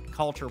current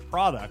culture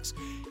products,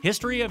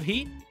 History of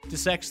Heat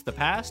dissects the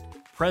past,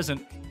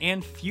 present,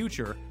 and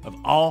future of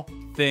all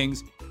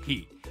things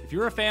Heat. If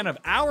you're a fan of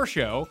our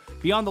show,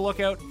 be on the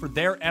lookout for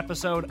their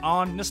episode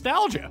on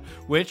nostalgia,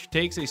 which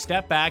takes a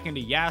step back into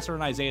Yasser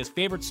and Isaiah's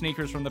favorite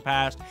sneakers from the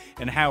past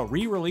and how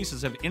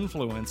re-releases have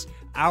influenced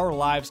our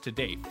lives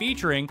today,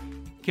 featuring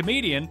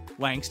comedian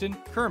Langston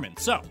Kerman.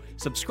 So,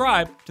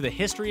 subscribe to the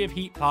History of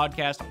Heat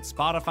podcast on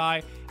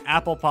Spotify,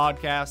 Apple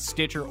Podcasts,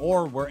 Stitcher,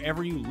 or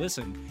wherever you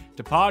listen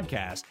to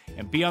podcasts,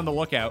 and be on the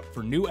lookout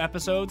for new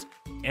episodes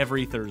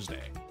every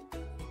Thursday.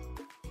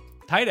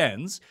 Tight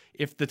ends.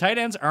 If the tight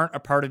ends aren't a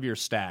part of your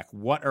stack,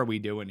 what are we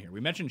doing here?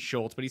 We mentioned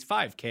Schultz, but he's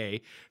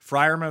 $5K.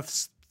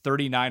 Freiermuth's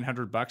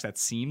 $3,900. That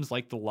seems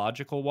like the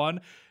logical one.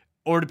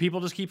 Or do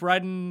people just keep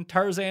riding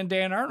Tarzan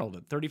Dan Arnold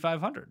at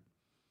 $3,500?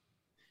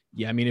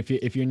 Yeah, I mean,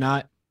 if you're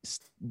not,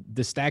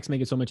 the stacks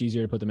make it so much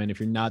easier to put them in. If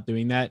you're not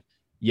doing that,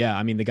 yeah,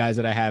 I mean, the guys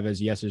that I have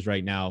as yeses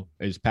right now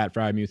is Pat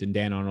Freiermuth and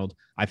Dan Arnold.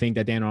 I think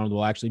that Dan Arnold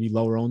will actually be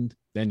lower owned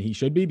than he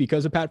should be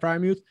because of Pat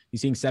Freiermuth.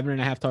 He's seeing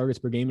 7.5 targets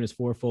per game in his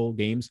 4 full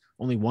games,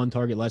 only 1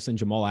 target less than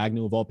Jamal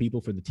Agnew of all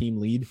people for the team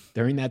lead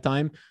during that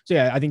time. So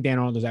yeah, I think Dan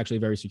Arnold is actually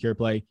a very secure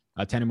play.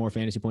 10 or more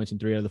fantasy points in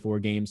 3 out of the 4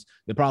 games.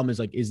 The problem is,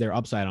 like, is there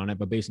upside on it?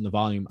 But based on the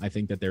volume, I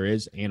think that there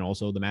is. And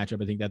also the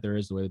matchup, I think that there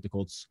is, the way that the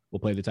Colts will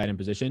play the tight end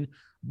position.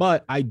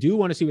 But I do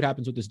want to see what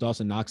happens with this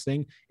Dawson Knox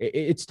thing.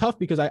 It's tough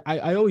because I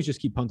always just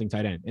keep punting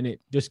tight end, and it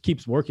just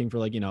keeps working for,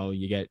 like,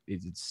 you get,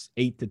 it's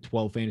 8 to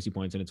 12 fantasy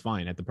points, and it's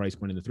fine at the price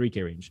point in the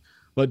 3K range.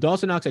 But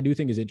Dawson Knox, I do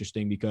think, is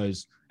interesting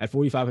because at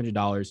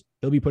 $4,500,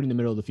 he'll be putting the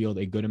middle of the field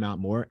a good amount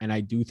more. And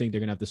I do think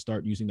they're going to have to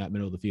start using that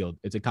middle of the field.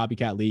 It's a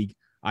copycat league.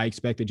 I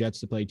expect the Jets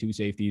to play 2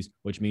 safeties,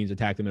 which means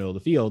attack the middle of the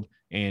field.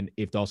 And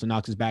if Dawson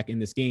Knox is back in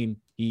this game,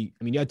 you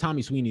had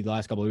Tommy Sweeney the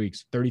last couple of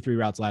weeks, 33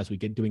 routes last week,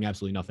 doing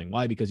absolutely nothing.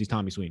 Why? Because he's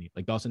Tommy Sweeney.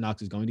 Like, Dawson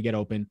Knox is going to get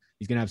open.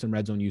 He's going to have some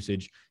red zone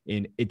usage,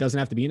 and it doesn't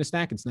have to be in a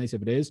stack. It's nice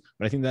if it is,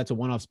 but I think that's a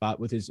one-off spot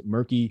with his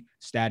murky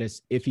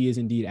status. If he is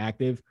indeed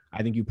active,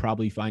 I think you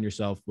probably find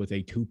yourself with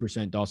a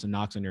 2% Dawson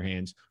Knox on your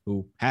hands,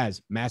 who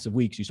has massive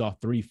weeks. You saw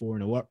 3-4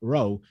 in a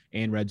row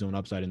and red zone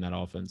upside in that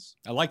offense.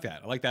 I like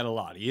that. I like that a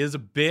lot. He is a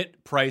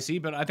bit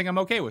pricey, but I think I'm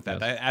okay with that.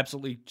 Yes. That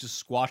absolutely just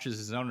squashes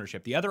his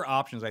ownership. The other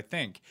options, I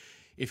think,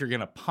 if you're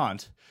going to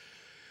punt,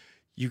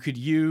 you could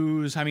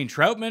use,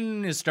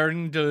 Troutman is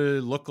starting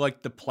to look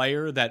like the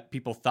player that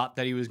people thought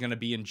that he was going to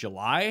be in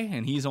July,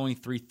 and he's only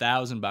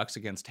 $3,000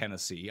 against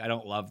Tennessee. I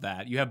don't love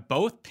that. You have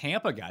both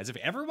Tampa guys. If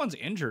everyone's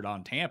injured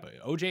on Tampa,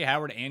 OJ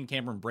Howard and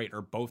Cameron Brate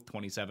are both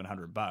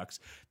 $2,700.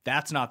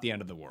 That's not the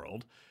end of the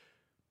world.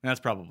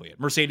 That's probably it.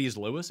 Mercedes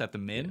Lewis at the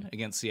min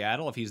against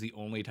Seattle, if he's the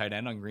only tight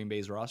end on Green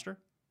Bay's roster.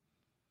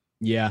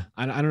 Yeah,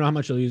 I don't know how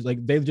much he'll use.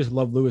 Like, they just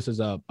love Lewis as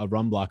a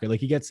run blocker.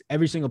 Like, he gets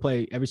every single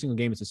play, every single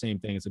game. It's the same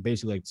thing. It's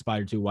basically like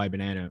Spider 2 wide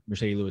banana.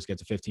 Mercedes Lewis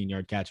gets a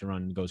 15-yard catch and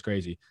run and goes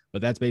crazy.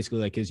 But that's basically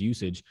like his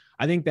usage.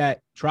 I think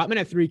that Trotman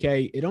at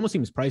 3K, it almost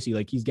seems pricey.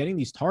 Like, he's getting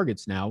these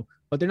targets now,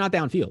 but they're not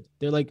downfield.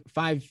 They're like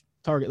 5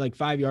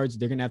 yards.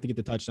 They're gonna have to get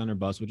the touchdown or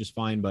bust, which is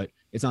fine. But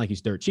it's not like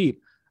he's dirt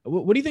cheap.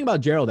 What do you think about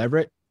Gerald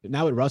Everett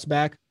now with Russ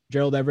back?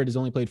 Gerald Everett has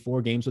only played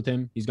 4 games with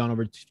him. He's gone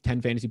over 10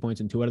 fantasy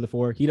points in 2 out of the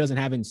 4. He doesn't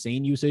have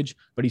insane usage,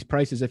 but he's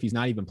priced as if he's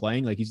not even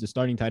playing. Like, he's the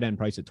starting tight end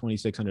priced at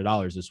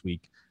 $2,600 this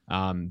week.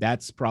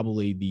 That's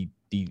probably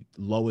the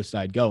lowest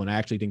I'd go, and I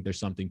actually think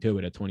there's something to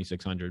it at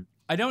 $2,600.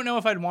 I don't know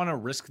if I'd want to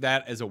risk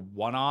that as a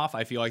one-off.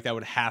 I feel like that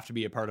would have to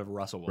be a part of a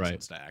Russell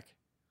Wilson stack.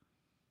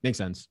 Makes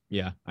sense.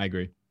 Yeah, I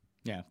agree.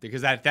 Yeah,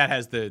 because that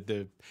has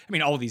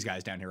all of these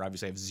guys down here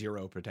obviously have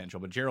 0 potential,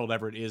 but Gerald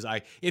Everett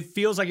it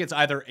feels like it's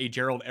either a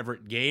Gerald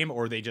Everett game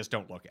or they just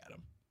don't look at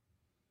him.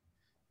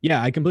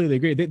 Yeah, I completely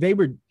agree. They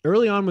were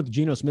early on with the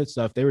Geno Smith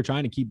stuff. They were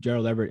trying to keep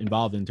Gerald Everett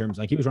involved in terms,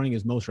 like, he was running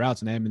his most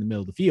routes and they had him in the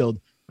middle of the field.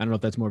 I don't know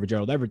if that's more of a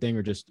Gerald Everett thing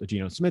or just a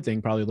Geno Smith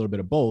thing, probably a little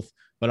bit of both,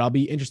 but I'll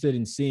be interested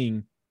in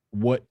seeing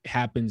what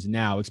happens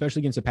now, especially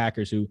against the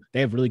Packers, who they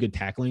have really good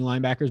tackling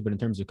linebackers, but in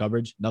terms of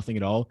coverage, nothing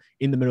at all.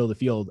 In the middle of the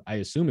field, I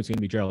assume it's going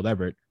to be Gerald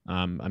Everett.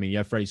 You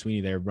have Freddie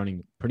Sweeney there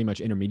running pretty much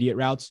intermediate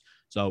routes.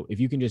 So if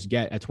you can just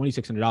get at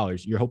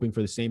 $2,600, you're hoping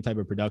for the same type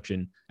of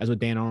production as what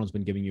Dan Arnold's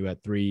been giving you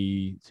at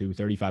 $3,000 to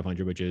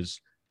 $3,500, which is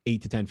 8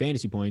 to 10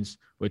 fantasy points,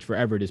 which for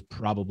Everett is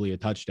probably a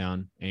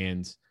touchdown.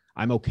 And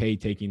I'm okay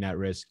taking that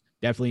risk.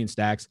 Definitely in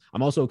stacks.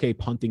 I'm also okay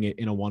punting it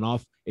in a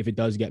one-off if it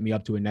does get me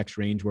up to a next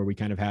range where we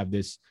kind of have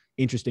this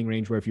interesting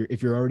range where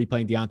if you're already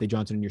playing Deontay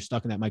Johnson and you're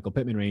stuck in that Michael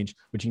Pittman range,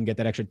 but you can get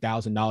that extra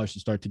 $1,000 to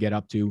start to get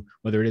up to,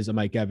 whether it is a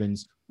Mike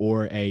Evans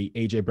or a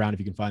AJ Brown, if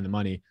you can find the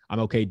money, I'm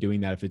okay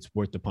doing that if it's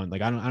worth the punt.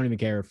 Like, I don't even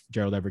care if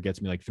Gerald Everett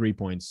gets me like 3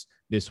 points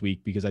this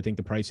week, because I think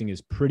the pricing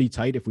is pretty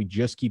tight. If we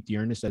just keep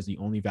Dearness as the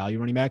only value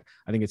running back,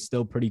 I think it's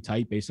still pretty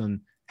tight based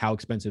on how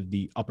expensive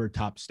the upper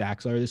top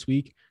stacks are this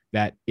week,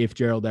 that if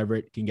Gerald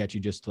Everett can get you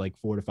just to like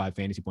 4 to 5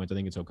 fantasy points, I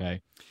think it's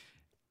okay.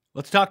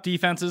 Let's talk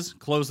defenses.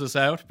 Close this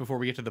out before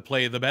we get to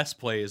the best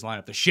plays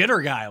lineup, the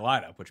shitter guy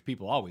lineup, which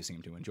people always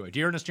seem to enjoy.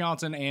 Dearness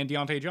Johnson and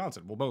Deontay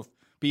Johnson will both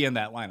be in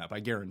that lineup,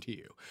 I guarantee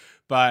you.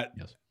 But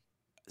Yes.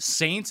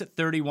 Saints at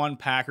 31,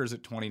 Packers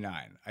at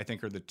 29, I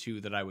think are the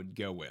two that I would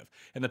go with.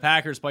 And the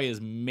Packers play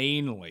is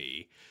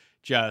mainly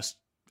just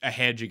a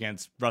hedge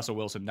against Russell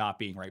Wilson not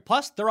being right.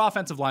 Plus, their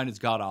offensive line is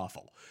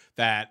god-awful.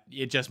 That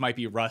it just might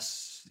be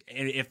Russ,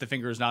 if the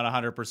finger is not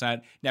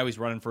 100%, now he's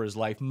running for his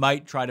life,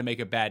 might try to make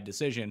a bad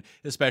decision,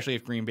 especially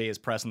if Green Bay is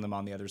pressing them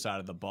on the other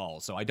side of the ball.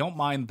 So I don't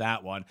mind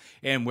that one.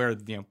 And where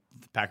the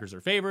Packers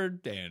are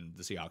favored and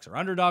the Seahawks are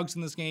underdogs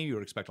in this game, you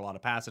would expect a lot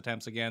of pass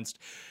attempts against.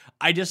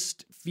 I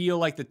just feel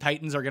like the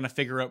Titans are going to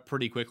figure out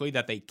pretty quickly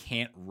that they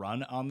can't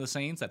run on the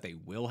Saints, that they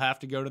will have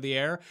to go to the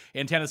air.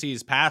 And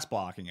Tennessee's pass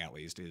blocking, at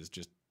least, is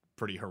just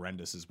pretty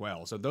horrendous as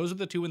well. So those are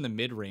the two in the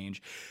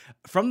mid-range.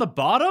 From the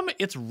bottom,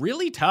 it's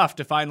really tough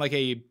to find like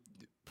a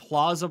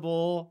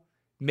plausible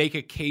make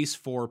a case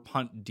for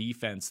punt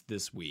defense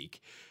this week.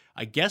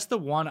 I guess the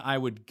one I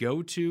would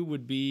go to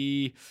would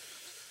be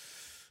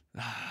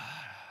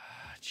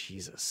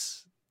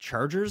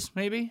Chargers,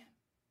 maybe.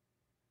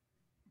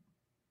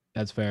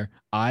 That's fair.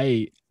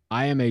 I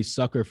am a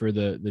sucker for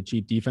the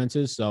cheap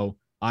defenses, so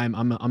I'm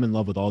in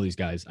love with all these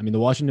guys. I mean, the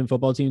Washington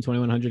football team,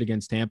 2,100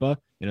 against Tampa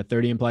and a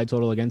 30 implied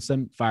total against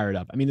them, fired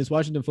up. I mean, this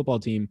Washington football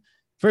team,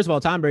 first of all,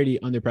 Tom Brady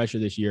under pressure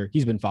this year,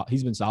 he's been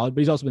solid,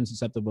 but he's also been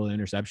susceptible to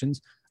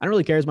interceptions. I don't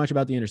really care as much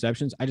about the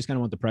interceptions. I just kind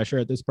of want the pressure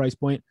at this price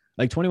point.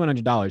 Like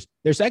 $2,100.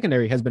 Their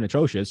secondary has been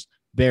atrocious.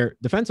 Their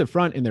defensive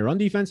front and their run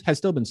defense has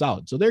still been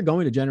solid. So they're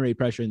going to generate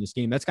pressure in this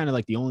game. That's kind of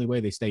like the only way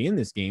they stay in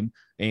this game.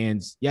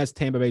 And yes,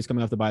 Tampa Bay's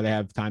coming off the bye. They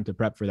have time to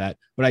prep for that.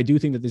 But I do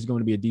think that this is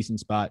going to be a decent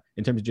spot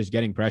in terms of just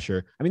getting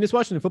pressure. I mean, this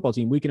Washington football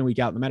team, week in and week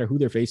out, no matter who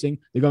they're facing,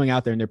 they're going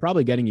out there and they're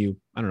probably getting you,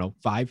 I don't know,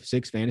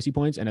 5-6 fantasy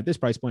points. And at this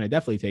price point, I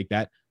definitely take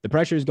that. The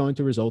pressure is going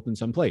to result in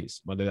some plays,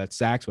 whether that's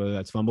sacks, whether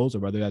that's fumbles, or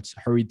whether that's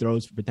hurried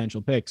throws for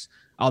potential picks.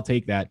 I'll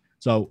take that.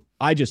 So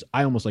I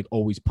almost like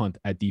always punt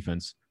at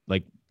defense,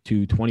 like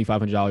to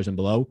 $2,500 and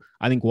below.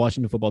 I think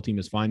Washington football team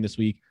is fine this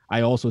week. I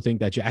also think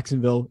that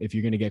Jacksonville, if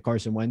you're going to get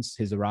Carson Wentz,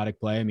 his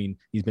erratic play, I mean,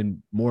 he's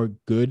been more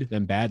good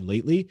than bad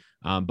lately,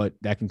 but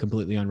that can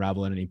completely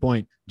unravel at any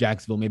point.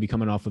 Jacksonville maybe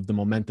coming off of the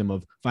momentum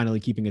of finally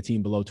keeping a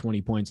team below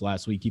 20 points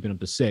last week, keeping up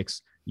to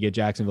 6. You get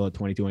Jacksonville at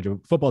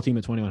 2,200, football team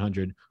at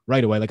 2,100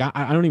 right away. Like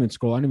I don't even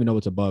scroll. I don't even know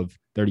what's above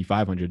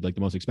 3,500, like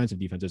the most expensive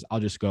defenses. I'll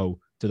just go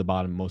to the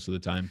bottom most of the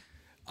time.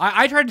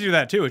 I tried to do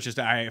that too. It's just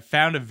I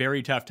found a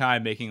very tough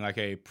time making like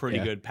a pretty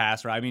good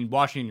pass rush. I mean,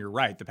 Washington, you're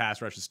right. The pass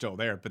rush is still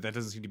there, but that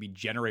doesn't seem to be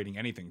generating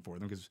anything for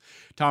them because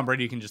Tom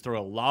Brady can just throw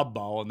a lob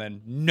ball and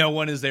then no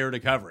one is there to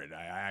cover it.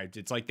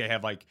 It's like they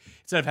have like,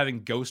 instead of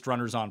having ghost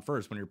runners on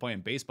first when you're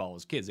playing baseball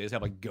as kids, they just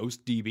have like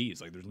ghost DBs.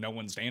 Like there's no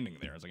one standing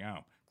there. It's like,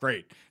 oh,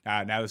 great.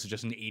 Now this is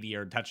just an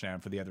 80-yard touchdown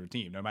for the other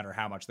team, no matter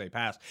how much they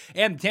pass.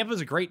 And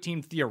Tampa's a great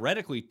team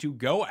theoretically to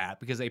go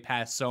at because they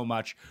pass so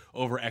much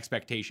over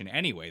expectation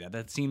anyway.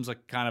 That seems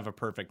like kind of a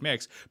perfect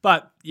mix.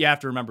 But you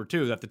have to remember,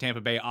 too, that the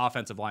Tampa Bay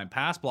offensive line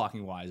pass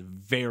blocking-wise,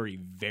 very,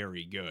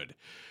 very good.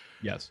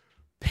 Yes.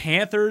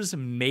 Panthers,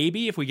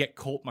 maybe if we get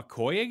Colt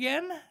McCoy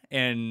again,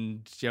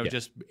 and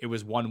just it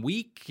was 1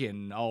 week,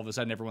 and all of a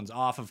sudden everyone's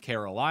off of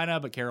Carolina,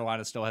 but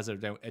Carolina still has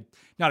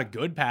not a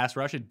good pass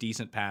rush, a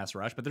decent pass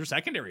rush, but their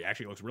secondary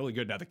actually looks really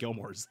good now that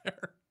Gilmore's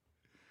there.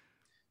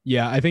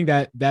 Yeah, I think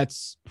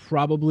that's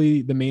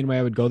probably the main way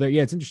I would go there.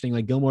 Yeah, it's interesting.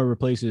 Like Gilmore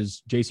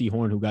replaces J.C.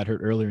 Horn, who got hurt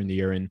earlier in the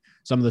year, and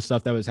some of the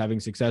stuff that was having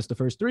success the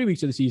first 3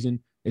 weeks of the season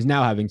is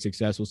now having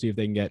success. We'll see if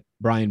they can get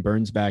Brian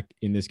Burns back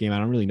in this game. I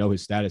don't really know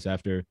his status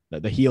after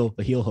the heel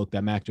hook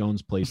that Mac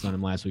Jones placed on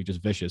him last week,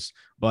 just vicious.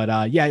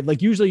 But yeah,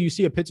 like usually you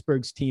see a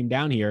Pittsburgh's team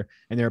down here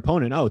and their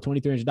opponent,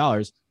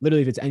 $2,300.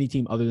 Literally, if it's any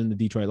team other than the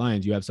Detroit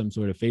Lions, you have some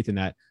sort of faith in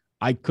that.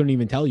 I couldn't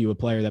even tell you a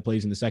player that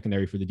plays in the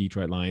secondary for the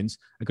Detroit Lions.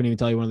 I couldn't even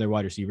tell you one of their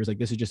wide receivers. Like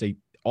this is just a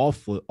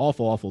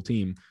awful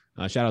team.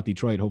 Shout out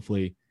Detroit.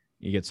 Hopefully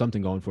you get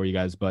something going for you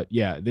guys. But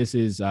yeah, this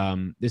is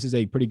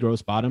a pretty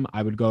gross bottom.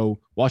 I would go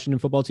Washington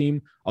football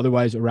team.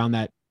 Otherwise around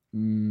that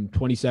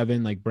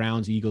 27, like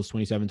Browns, Eagles,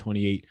 27,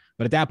 28.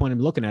 But at that point I'm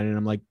looking at it and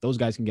I'm like, those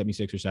guys can get me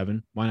 6 or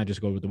 7. Why not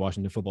just go with the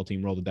Washington football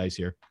team, roll the dice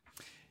here?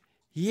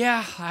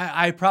 Yeah,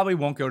 I probably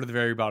won't go to the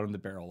very bottom of the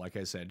barrel, like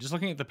I said. Just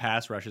looking at the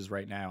pass rushes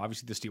right now,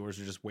 obviously the Steelers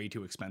are just way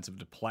too expensive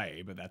to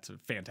play, but that's a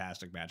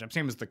fantastic matchup.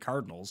 Same as the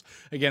Cardinals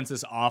against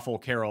this awful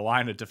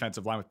Carolina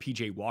defensive line with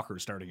P.J. Walker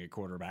starting at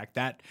quarterback.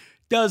 That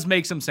does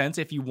make some sense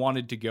if you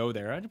wanted to go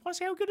there. I want to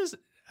see how good is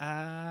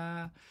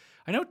I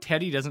know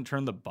Teddy doesn't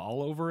turn the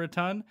ball over a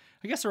ton.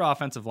 I guess their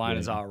offensive line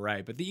is all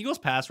right, but the Eagles'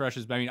 pass rush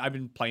is, I mean, I've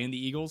been playing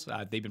the Eagles.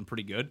 They've been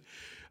pretty good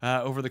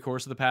over the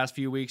course of the past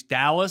few weeks.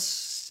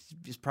 Dallas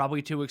is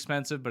probably too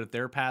expensive, but if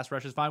their pass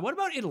rush is fine. What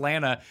about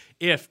Atlanta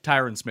if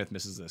Tyron Smith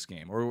misses this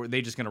game, or are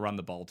they just going to run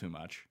the ball too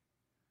much?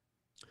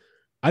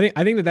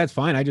 I think that's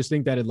fine. I just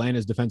think that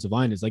Atlanta's defensive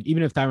line is like,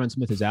 even if Tyron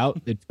Smith is out,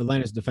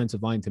 Atlanta's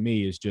defensive line to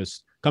me is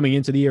just coming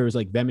into the year is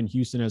like them and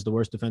Houston as the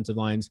worst defensive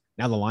lines.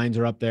 Now the lines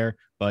are up there,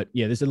 but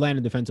yeah, this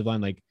Atlanta defensive line,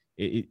 like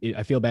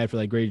I feel bad for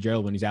like Grady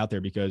Jarrell when he's out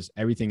there because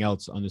everything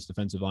else on this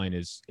defensive line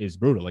is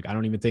brutal. Like, I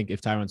don't even think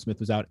if Tyron Smith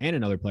was out and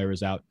another player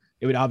was out,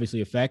 it would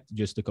obviously affect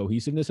just the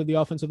cohesiveness of the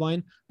offensive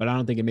line, but I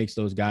don't think it makes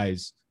those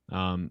guys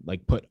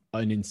like put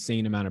an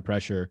insane amount of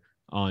pressure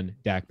on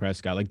Dak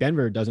Prescott. Like,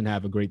 Denver doesn't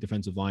have a great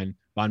defensive line.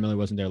 Von Miller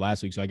wasn't there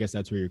last week, so I guess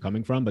that's where you're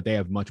coming from, but they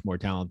have much more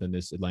talent than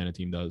this Atlanta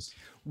team does.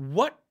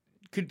 What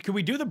could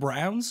we do the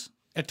Browns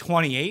at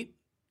 28?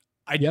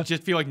 I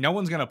just feel like no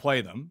one's going to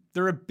play them.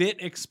 They're a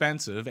bit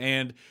expensive,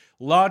 and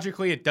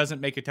logically it doesn't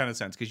make a ton of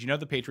sense because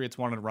the Patriots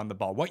wanted to run the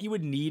ball. What you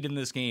would need in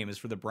this game is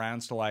for the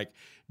Browns to like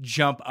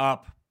jump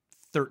up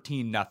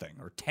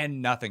 13-0 or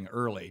 10-0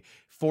 early,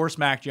 force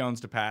Mac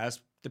Jones to pass.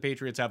 The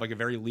Patriots have like a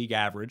very league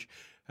average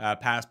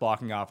pass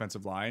blocking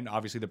offensive line.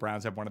 Obviously, the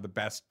Browns have one of the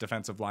best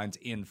defensive lines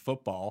in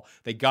football.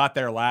 They got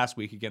there last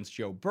week against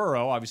Joe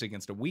Burrow, obviously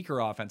against a weaker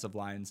offensive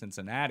line in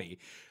Cincinnati.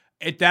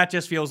 That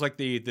just feels like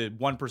the 1%,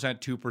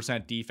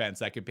 2% defense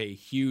that could pay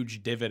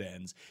huge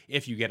dividends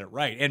if you get it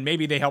right. And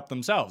maybe they help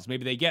themselves.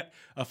 Maybe they get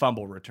a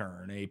fumble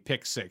return, a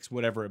pick six,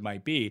 whatever it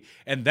might be.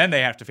 And then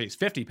they have to face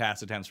 50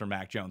 pass attempts from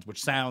Mac Jones,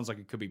 which sounds like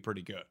it could be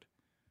pretty good.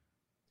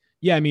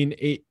 Yeah, I mean,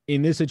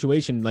 in this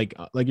situation, like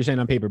you're saying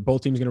on paper,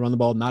 both teams going to run the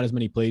ball, not as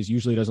many plays.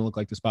 Usually doesn't look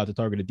like the spot to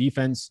target a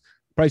defense.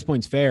 Price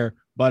point's fair,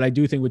 but I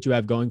do think what you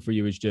have going for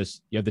you is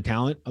just you have the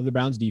talent of the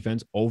Browns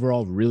defense,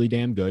 overall really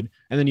damn good,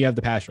 and then you have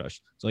the pass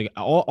rush. So like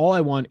all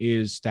I want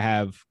is to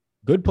have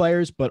good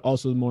players, but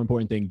also the more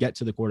important thing, get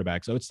to the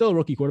quarterback. So it's still a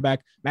rookie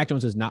quarterback. Mac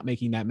Jones is not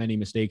making that many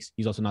mistakes.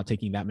 He's also not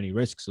taking that many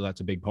risks, so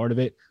that's a big part of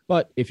it.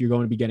 But if you're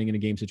going to be getting in a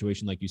game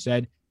situation like you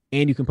said,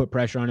 and you can put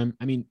pressure on him,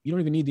 I mean, you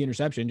don't even need the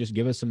interception. Just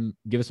give us some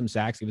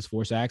sacks, give us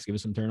 4 sacks, give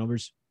us some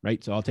turnovers,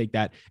 right? So I'll take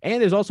that. And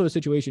there's also a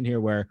situation here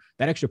where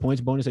that extra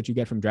points bonus that you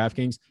get from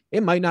DraftKings,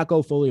 it might not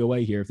go fully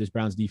away here if this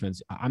Browns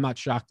defense, I'm not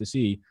shocked to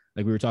see,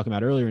 like we were talking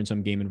about earlier in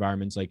some game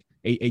environments, like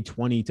a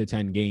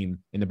 20-10 game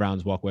and the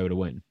Browns walk away with a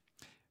win.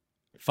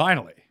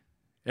 Finally,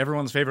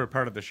 everyone's favorite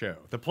part of the show,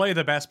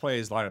 the best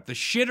plays lineup, the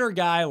shitter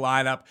guy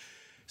lineup.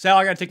 Sal,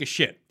 I got to take a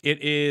shit.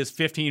 It is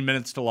 15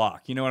 minutes to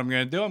lock. You know what I'm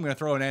going to do? I'm going to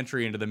throw an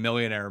entry into the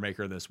Millionaire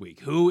Maker this week.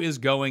 Who is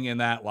going in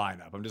that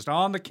lineup? I'm just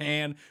on the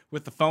can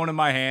with the phone in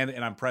my hand,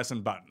 and I'm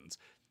pressing buttons.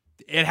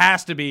 It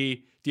has to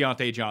be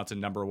Deontay Johnson,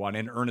 number 1,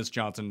 and Ernest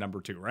Johnson,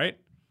 number 2, right?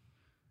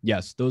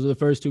 Yes, those are the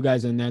first 2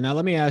 guys in there. Now,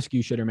 let me ask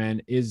you,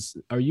 Shitterman,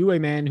 are you a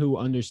man who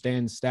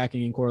understands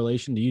stacking and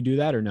correlation? Do you do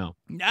that or no?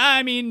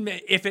 I mean,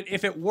 if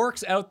it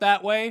works out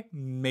that way,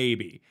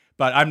 maybe.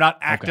 But I'm not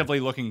actively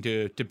looking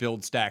to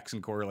build stacks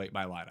and correlate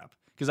my lineup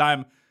because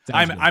I'm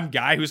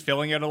guy who's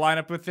filling out a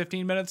lineup with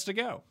 15 minutes to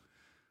go.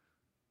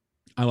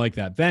 I like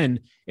that.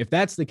 Then, if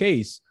that's the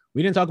case,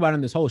 we didn't talk about it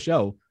in this whole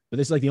show, but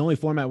this is like the only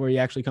format where he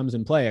actually comes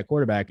in play at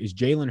quarterback is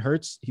Jalen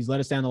Hurts. He's let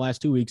us down the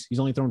last 2 weeks. He's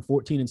only thrown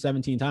 14 and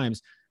 17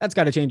 times. That's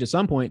got to change at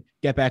some point.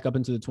 Get back up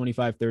into the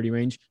 25-30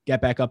 range.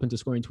 Get back up into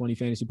scoring 20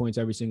 fantasy points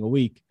every single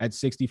week at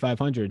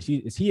 6,500.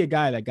 Is he a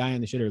guy that guy in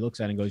the shitter looks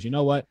at and goes, you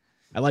know what?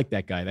 I like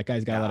that guy. That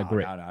guy's got a lot of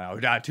grit.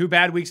 No. 2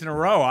 bad weeks in a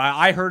row.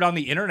 I heard on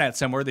the internet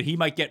somewhere that he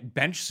might get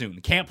benched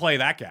soon. Can't play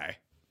that guy.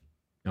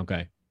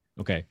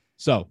 Okay.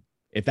 So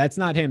if that's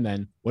not him,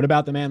 then what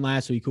about the man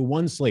last week who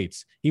won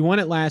slates? He won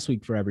it last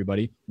week for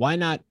everybody. Why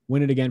not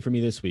win it again for me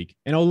this week?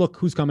 And oh, look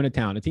who's coming to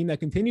town. A team that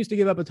continues to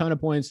give up a ton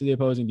of points to the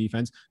opposing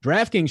defense.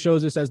 DraftKings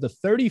shows us as the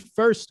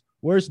 31st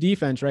worst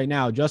defense right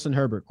now. Justin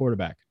Herbert,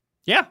 quarterback.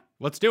 Yeah,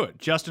 let's do it.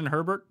 Justin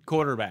Herbert,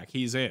 quarterback.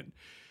 He's in.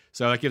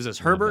 So that gives us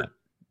Herbert,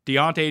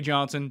 Deontay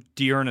Johnson,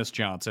 D'Ernest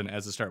Johnson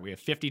as the start. We have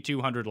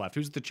 5,200 left.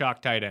 Who's the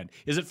chalk tight end?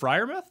 Is it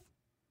Freiermuth?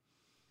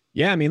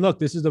 Yeah, I mean, look,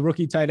 this is the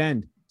rookie tight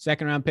end.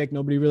 2nd round pick.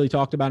 Nobody really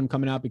talked about him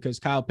coming out because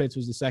Kyle Pitts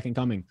was the second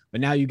coming. But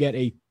now you get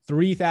a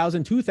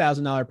 $3,000,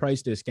 $2,000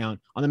 price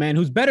discount on the man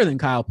who's better than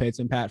Kyle Pitts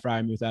and Pat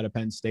Freiermuth out of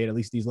Penn State, at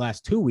least these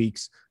last 2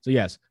 weeks. So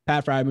yes,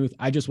 Pat Freiermuth,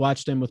 I just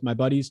watched him with my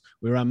buddies.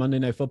 We were on Monday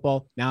Night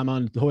Football. Now I'm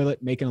on the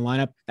toilet making a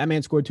lineup. That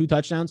man scored 2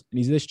 touchdowns and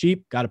he's this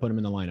cheap. Got to put him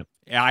in the lineup.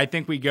 Yeah, I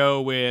think we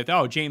go with,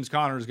 James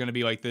Conner is going to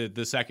be like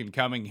the second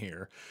coming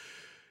here.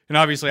 And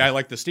obviously, I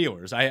like the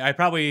Steelers.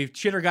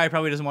 Shitter guy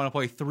probably doesn't want to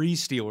play 3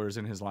 Steelers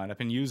in his lineup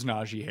and use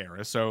Najee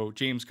Harris. So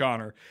James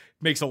Conner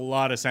makes a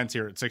lot of sense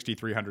here at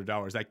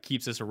 $6,300. That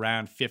keeps us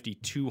around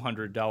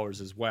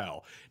 $5,200 as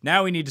well.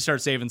 Now we need to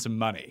start saving some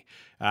money.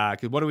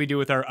 Because what do we do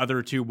with our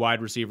other 2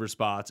 wide receiver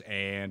spots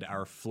and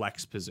our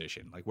flex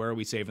position? Like, where are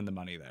we saving the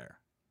money there?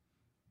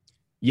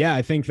 Yeah,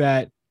 I think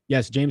that,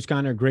 yes, James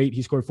Conner, great.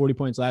 He scored 40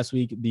 points last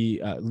week.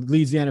 The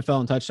leads the NFL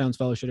in touchdowns,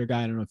 fellow shitter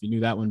guy. I don't know if you knew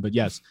that one, but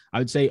yes, I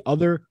would say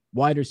other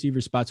wide receiver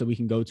spots that we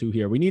can go to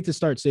here. We need to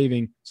start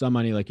saving some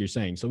money, like you're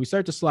saying. So we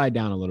start to slide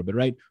down a little bit,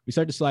 right? We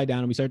start to slide down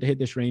and we start to hit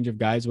this range of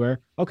guys where,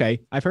 okay,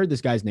 I've heard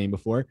this guy's name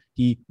before.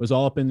 He was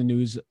all up in the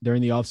news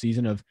during the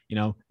offseason of,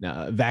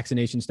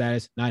 vaccination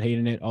status, not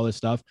hating it, all this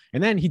stuff.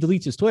 And then he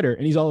deletes his Twitter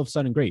and he's all of a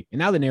sudden great. And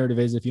now the narrative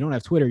is if you don't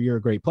have Twitter, you're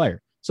a great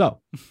player.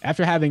 So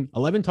after having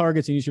 11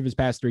 targets in each of his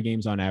past 3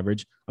 games on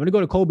average, I'm going to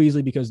go to Cole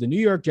Beasley because the New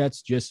York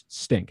Jets just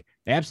stink.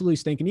 They absolutely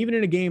stink. And even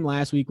in a game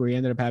last week where he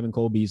ended up having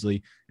Cole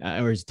Beasley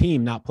or his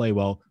team not play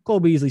well, Cole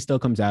Beasley still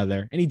comes out of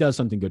there and he does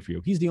something good for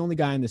you. He's the only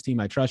guy on this team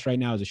I trust right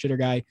now as a shitter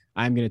guy.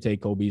 I'm going to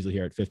take Cole Beasley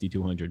here at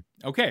 5,200.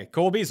 Okay,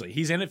 Cole Beasley.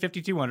 He's in at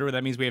 5,200.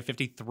 That means we have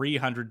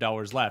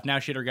 $5,300 left. Now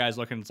shitter guy's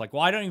looking, it's like,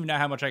 well, I don't even know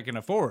how much I can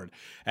afford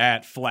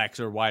at flex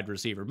or wide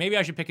receiver. Maybe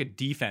I should pick a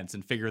defense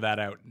and figure that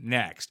out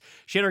next.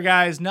 Shitter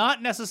guy's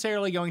not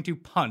necessarily going to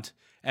punt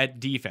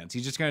at defense.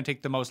 He's just going to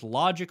take the most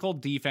logical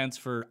defense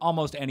for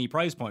almost any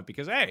price point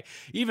because, hey,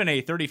 even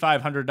a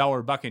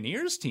 $3,500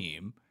 Buccaneers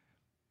team,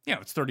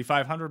 it's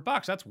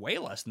 $3,500. That's way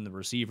less than the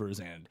receivers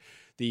and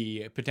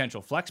the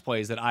potential flex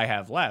plays that I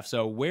have left.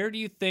 So where do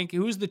you think,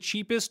 who's the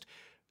cheapest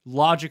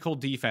logical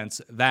defense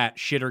that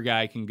shitter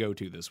guy can go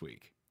to this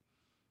week?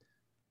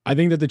 I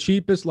think that the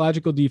cheapest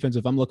logical defense,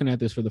 if I'm looking at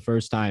this for the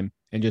first time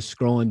and just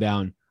scrolling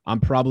down, I'm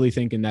probably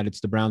thinking that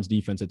it's the Browns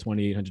defense at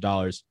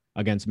 $2,800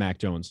 against Mac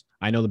Jones.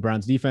 I know the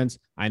Browns defense.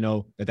 I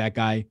know that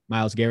guy,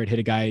 Myles Garrett, hit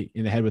a guy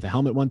in the head with a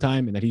helmet one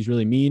time and that he's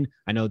really mean.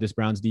 I know this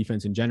Browns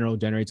defense in general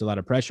generates a lot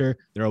of pressure.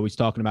 They're always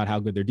talking about how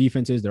good their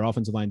defense is, their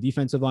offensive line,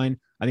 defensive line.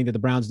 I think that the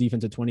Browns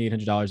defense at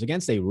 $2,800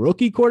 against a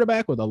rookie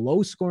quarterback with a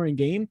low scoring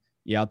game.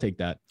 Yeah, I'll take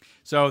that.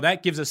 So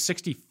that gives us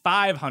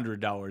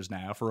 $6,500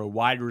 now for a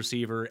wide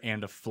receiver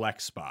and a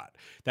flex spot.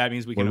 That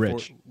means we can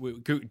afford.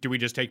 Do we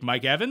just take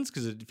Mike Evans?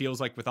 Because it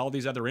feels like with all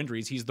these other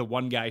injuries, he's the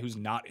one guy who's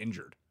not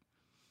injured.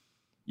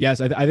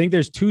 Yes, I think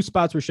there's two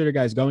spots where shitter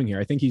guy's going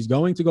here. I think he's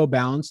going to go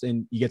balanced,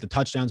 and you get the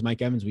touchdowns.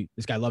 Mike Evans,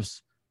 this guy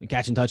loves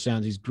catching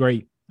touchdowns. He's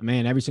great.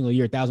 Man, every single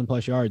year,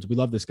 1,000+ yards. We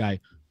love this guy.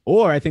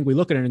 Or I think we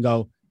look at it and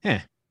go,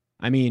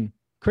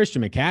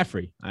 Christian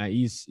McCaffrey,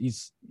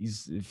 he's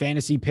a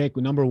fantasy pick,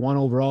 number 1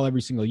 overall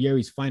every single year.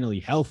 He's finally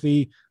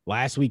healthy.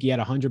 Last week he had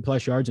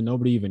 100+ yards and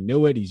nobody even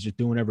knew it. He's just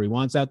doing whatever he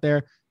wants out there.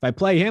 If I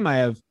play him, I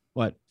have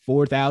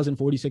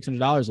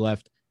 $4,600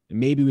 left, and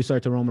maybe we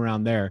start to roam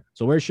around there.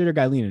 So where's shitter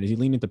guy leaning? Is he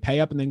leaning to pay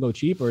up and then go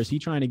cheap, or is he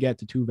trying to get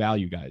to 2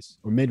 value guys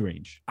or mid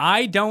range?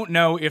 I don't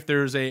know if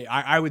there's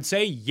I would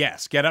say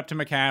yes, get up to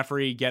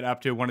McCaffrey, get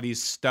up to one of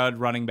these stud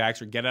running backs,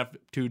 or get up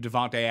to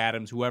Devontae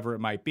Adams, whoever it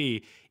might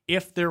be.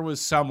 If there was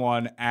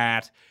someone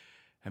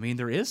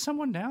there is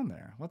someone down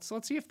there. Let's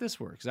see if this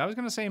works. I was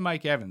going to say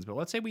Mike Evans, but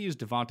let's say we use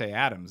Devontae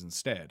Adams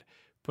instead.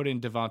 Put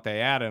in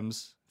Devontae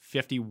Adams,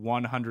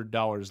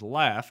 $5,100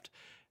 left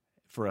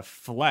for a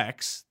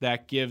flex.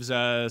 That gives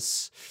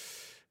us,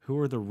 who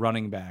are the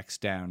running backs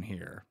down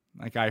here?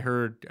 Like I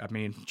heard,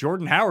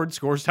 Jordan Howard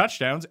scores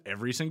touchdowns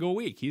every single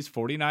week. He's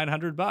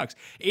 $4,900.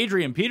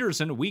 Adrian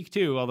Peterson, week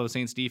 2, although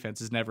Saints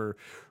defense is never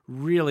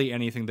really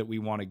anything that we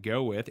want to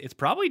go with. It's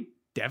probably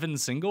Devin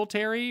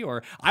Singletary,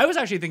 or I was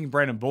actually thinking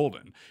Brandon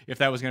Bolden, if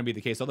that was going to be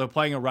the case, although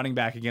playing a running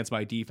back against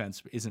my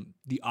defense isn't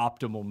the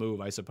optimal move,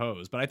 I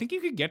suppose. But I think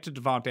you could get to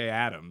Devontae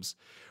Adams,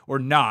 or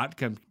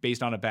not,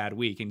 based on a bad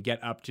week, and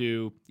get up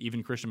to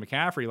even Christian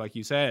McCaffrey, like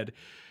you said.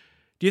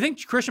 Do you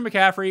think Christian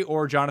McCaffrey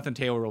or Jonathan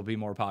Taylor will be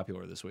more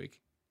popular this week?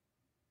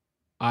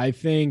 I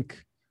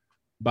think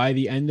by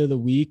the end of the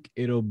week,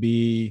 it'll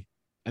be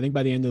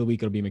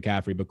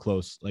McCaffrey, but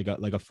close, like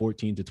a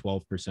 14 to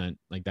 12%,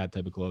 like that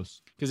type of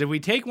close. Because if we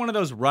take one of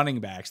those running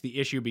backs, the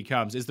issue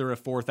becomes, is there a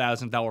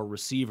 $4,000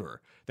 receiver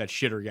that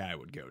shitter guy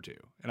would go to?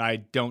 And I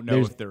don't know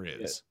if there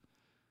is.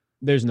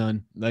 There's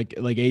none. Like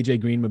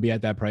AJ Green would be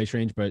at that price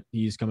range, but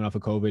he's coming off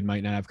of COVID,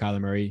 might not have Kyler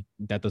Murray.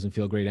 That doesn't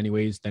feel great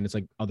anyways. Then it's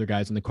like other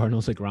guys in the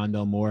Cardinals, like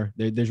Rondell Moore.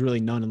 There's really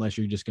none unless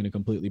you're just going to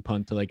completely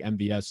punt to like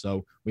MVS.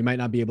 So we might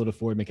not be able to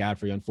afford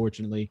McCaffrey,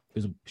 unfortunately,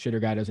 because shitter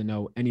guy doesn't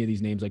know any of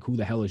these names. Like, who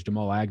the hell is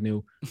Jamal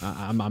Agnew?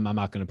 I'm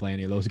not going to play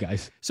any of those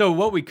guys. So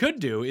what we could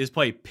do is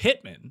play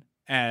Pittman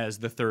as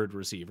the third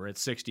receiver at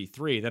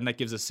 63. Then that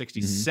gives us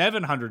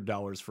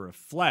 $6,700 for a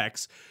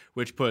flex,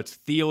 which puts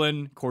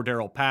Thielen,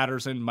 Cordero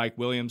Patterson, Mike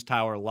Williams,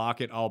 Tyler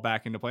Lockett all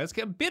back into play. That's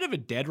a bit of a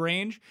dead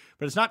range,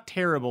 but it's not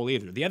terrible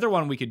either. The other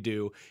one we could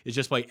do is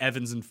just play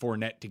Evans and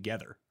Fournette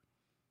together.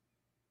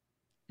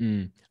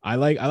 I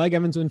like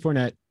Evans and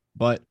Fournette,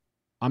 but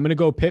I'm going to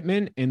go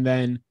Pittman. And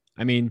then,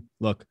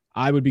 look,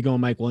 I would be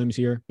going Mike Williams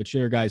here, but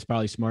shitter guy is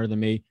probably smarter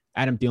than me.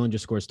 Adam Thielen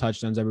just scores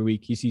touchdowns every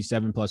week. He sees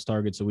 7+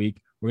 targets a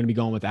week. We're going to be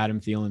going with Adam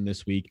Thielen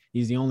this week.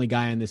 He's the only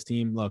guy on this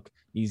team. Look,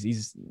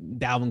 he's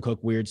Dalvin Cook,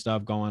 weird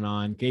stuff going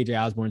on. KJ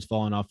Osborne's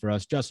falling off for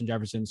us. Justin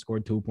Jefferson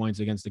scored 2 points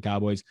against the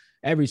Cowboys.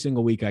 Every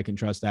single week I can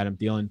trust Adam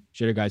Thielen.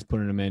 Shitter guy's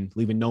putting him in,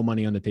 leaving no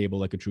money on the table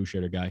like a true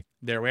shitter guy.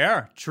 There we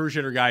are. True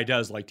shitter guy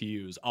does like to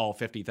use all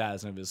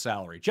 $50,000 of his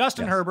salary.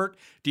 Justin Herbert,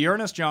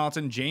 Dearness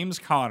Johnson, James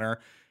Conner,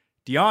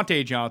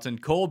 Deontay Johnson,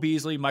 Cole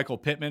Beasley, Michael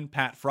Pittman,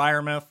 Pat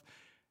Freiermuth,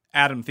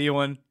 Adam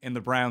Thielen, and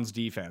the Browns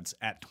defense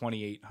at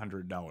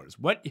 $2,800.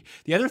 What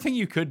the other thing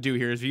you could do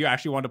here is, if you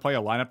actually want to play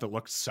a lineup that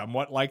looks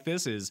somewhat like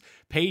this, is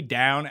pay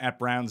down at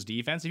Browns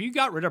defense. If you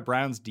got rid of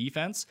Browns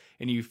defense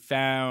and you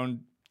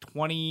found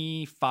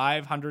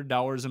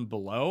 $2,500 and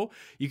below,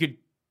 you could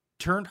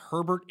turn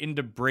Herbert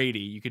into Brady,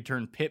 you could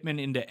turn Pittman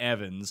into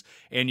Evans,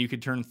 and you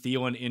could turn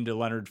Thielen into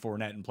Leonard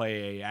Fournette and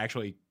play a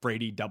actually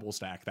Brady double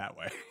stack that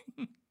way.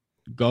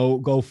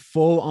 Go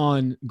full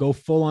on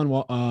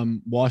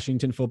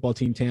Washington football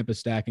team Tampa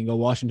stack and go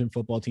Washington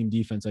football team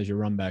defense as your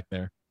run back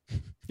there.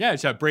 Yeah,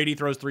 so Brady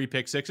throws 3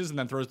 pick sixes and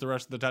then throws the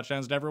rest of the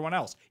touchdowns to everyone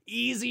else.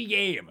 Easy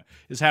game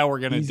is how we're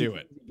gonna do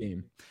it. Easy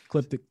game.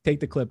 Take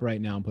the clip right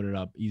now and put it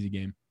up. Easy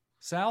game.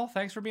 Sal,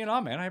 thanks for being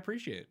on, man. I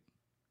appreciate it.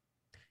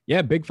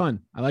 Yeah, big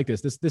fun. I like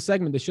this. This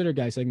segment, the shitter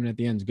guy segment at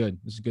the end is good.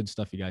 This is good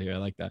stuff you got here. I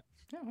like that.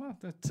 Yeah, well,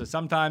 so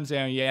sometimes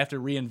you have to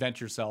reinvent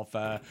yourself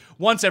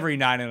once every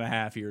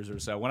 9.5 years or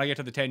so. When I get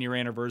to the 10-year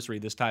anniversary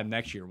this time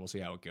next year, we'll see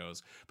how it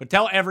goes. But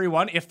tell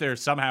everyone, if they're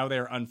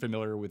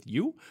unfamiliar with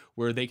you,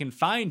 where they can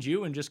find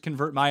you and just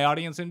convert my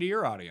audience into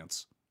your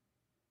audience.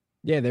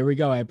 Yeah, there we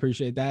go. I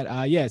appreciate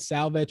that. Yeah,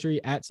 Sal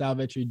Vetri at Sal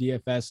Vetri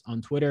DFS on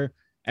Twitter.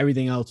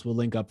 Everything else will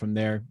link up from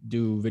there.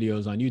 Do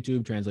videos on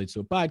YouTube, translates to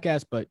a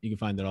podcast, but you can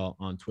find it all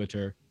on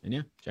Twitter. And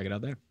yeah, check it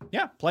out there.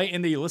 Yeah, play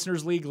in the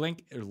Listeners League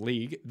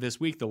league this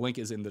week. The link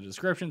is in the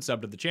description.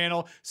 Sub to the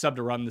channel, sub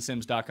to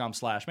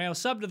runthesims.com/mayo,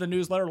 sub to the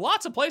newsletter.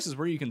 Lots of places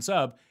where you can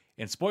sub.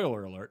 And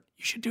spoiler alert,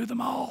 you should do them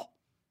all.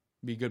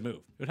 Be a good move.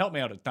 It would help me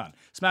out a ton.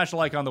 Smash a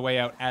like on the way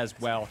out as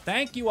well.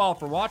 Thank you all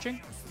for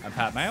watching. I'm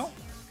Pat Mayo.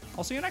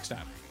 I'll see you next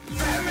time.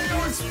 Fat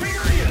Mayo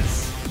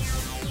Experience!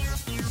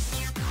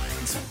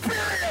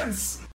 Experience!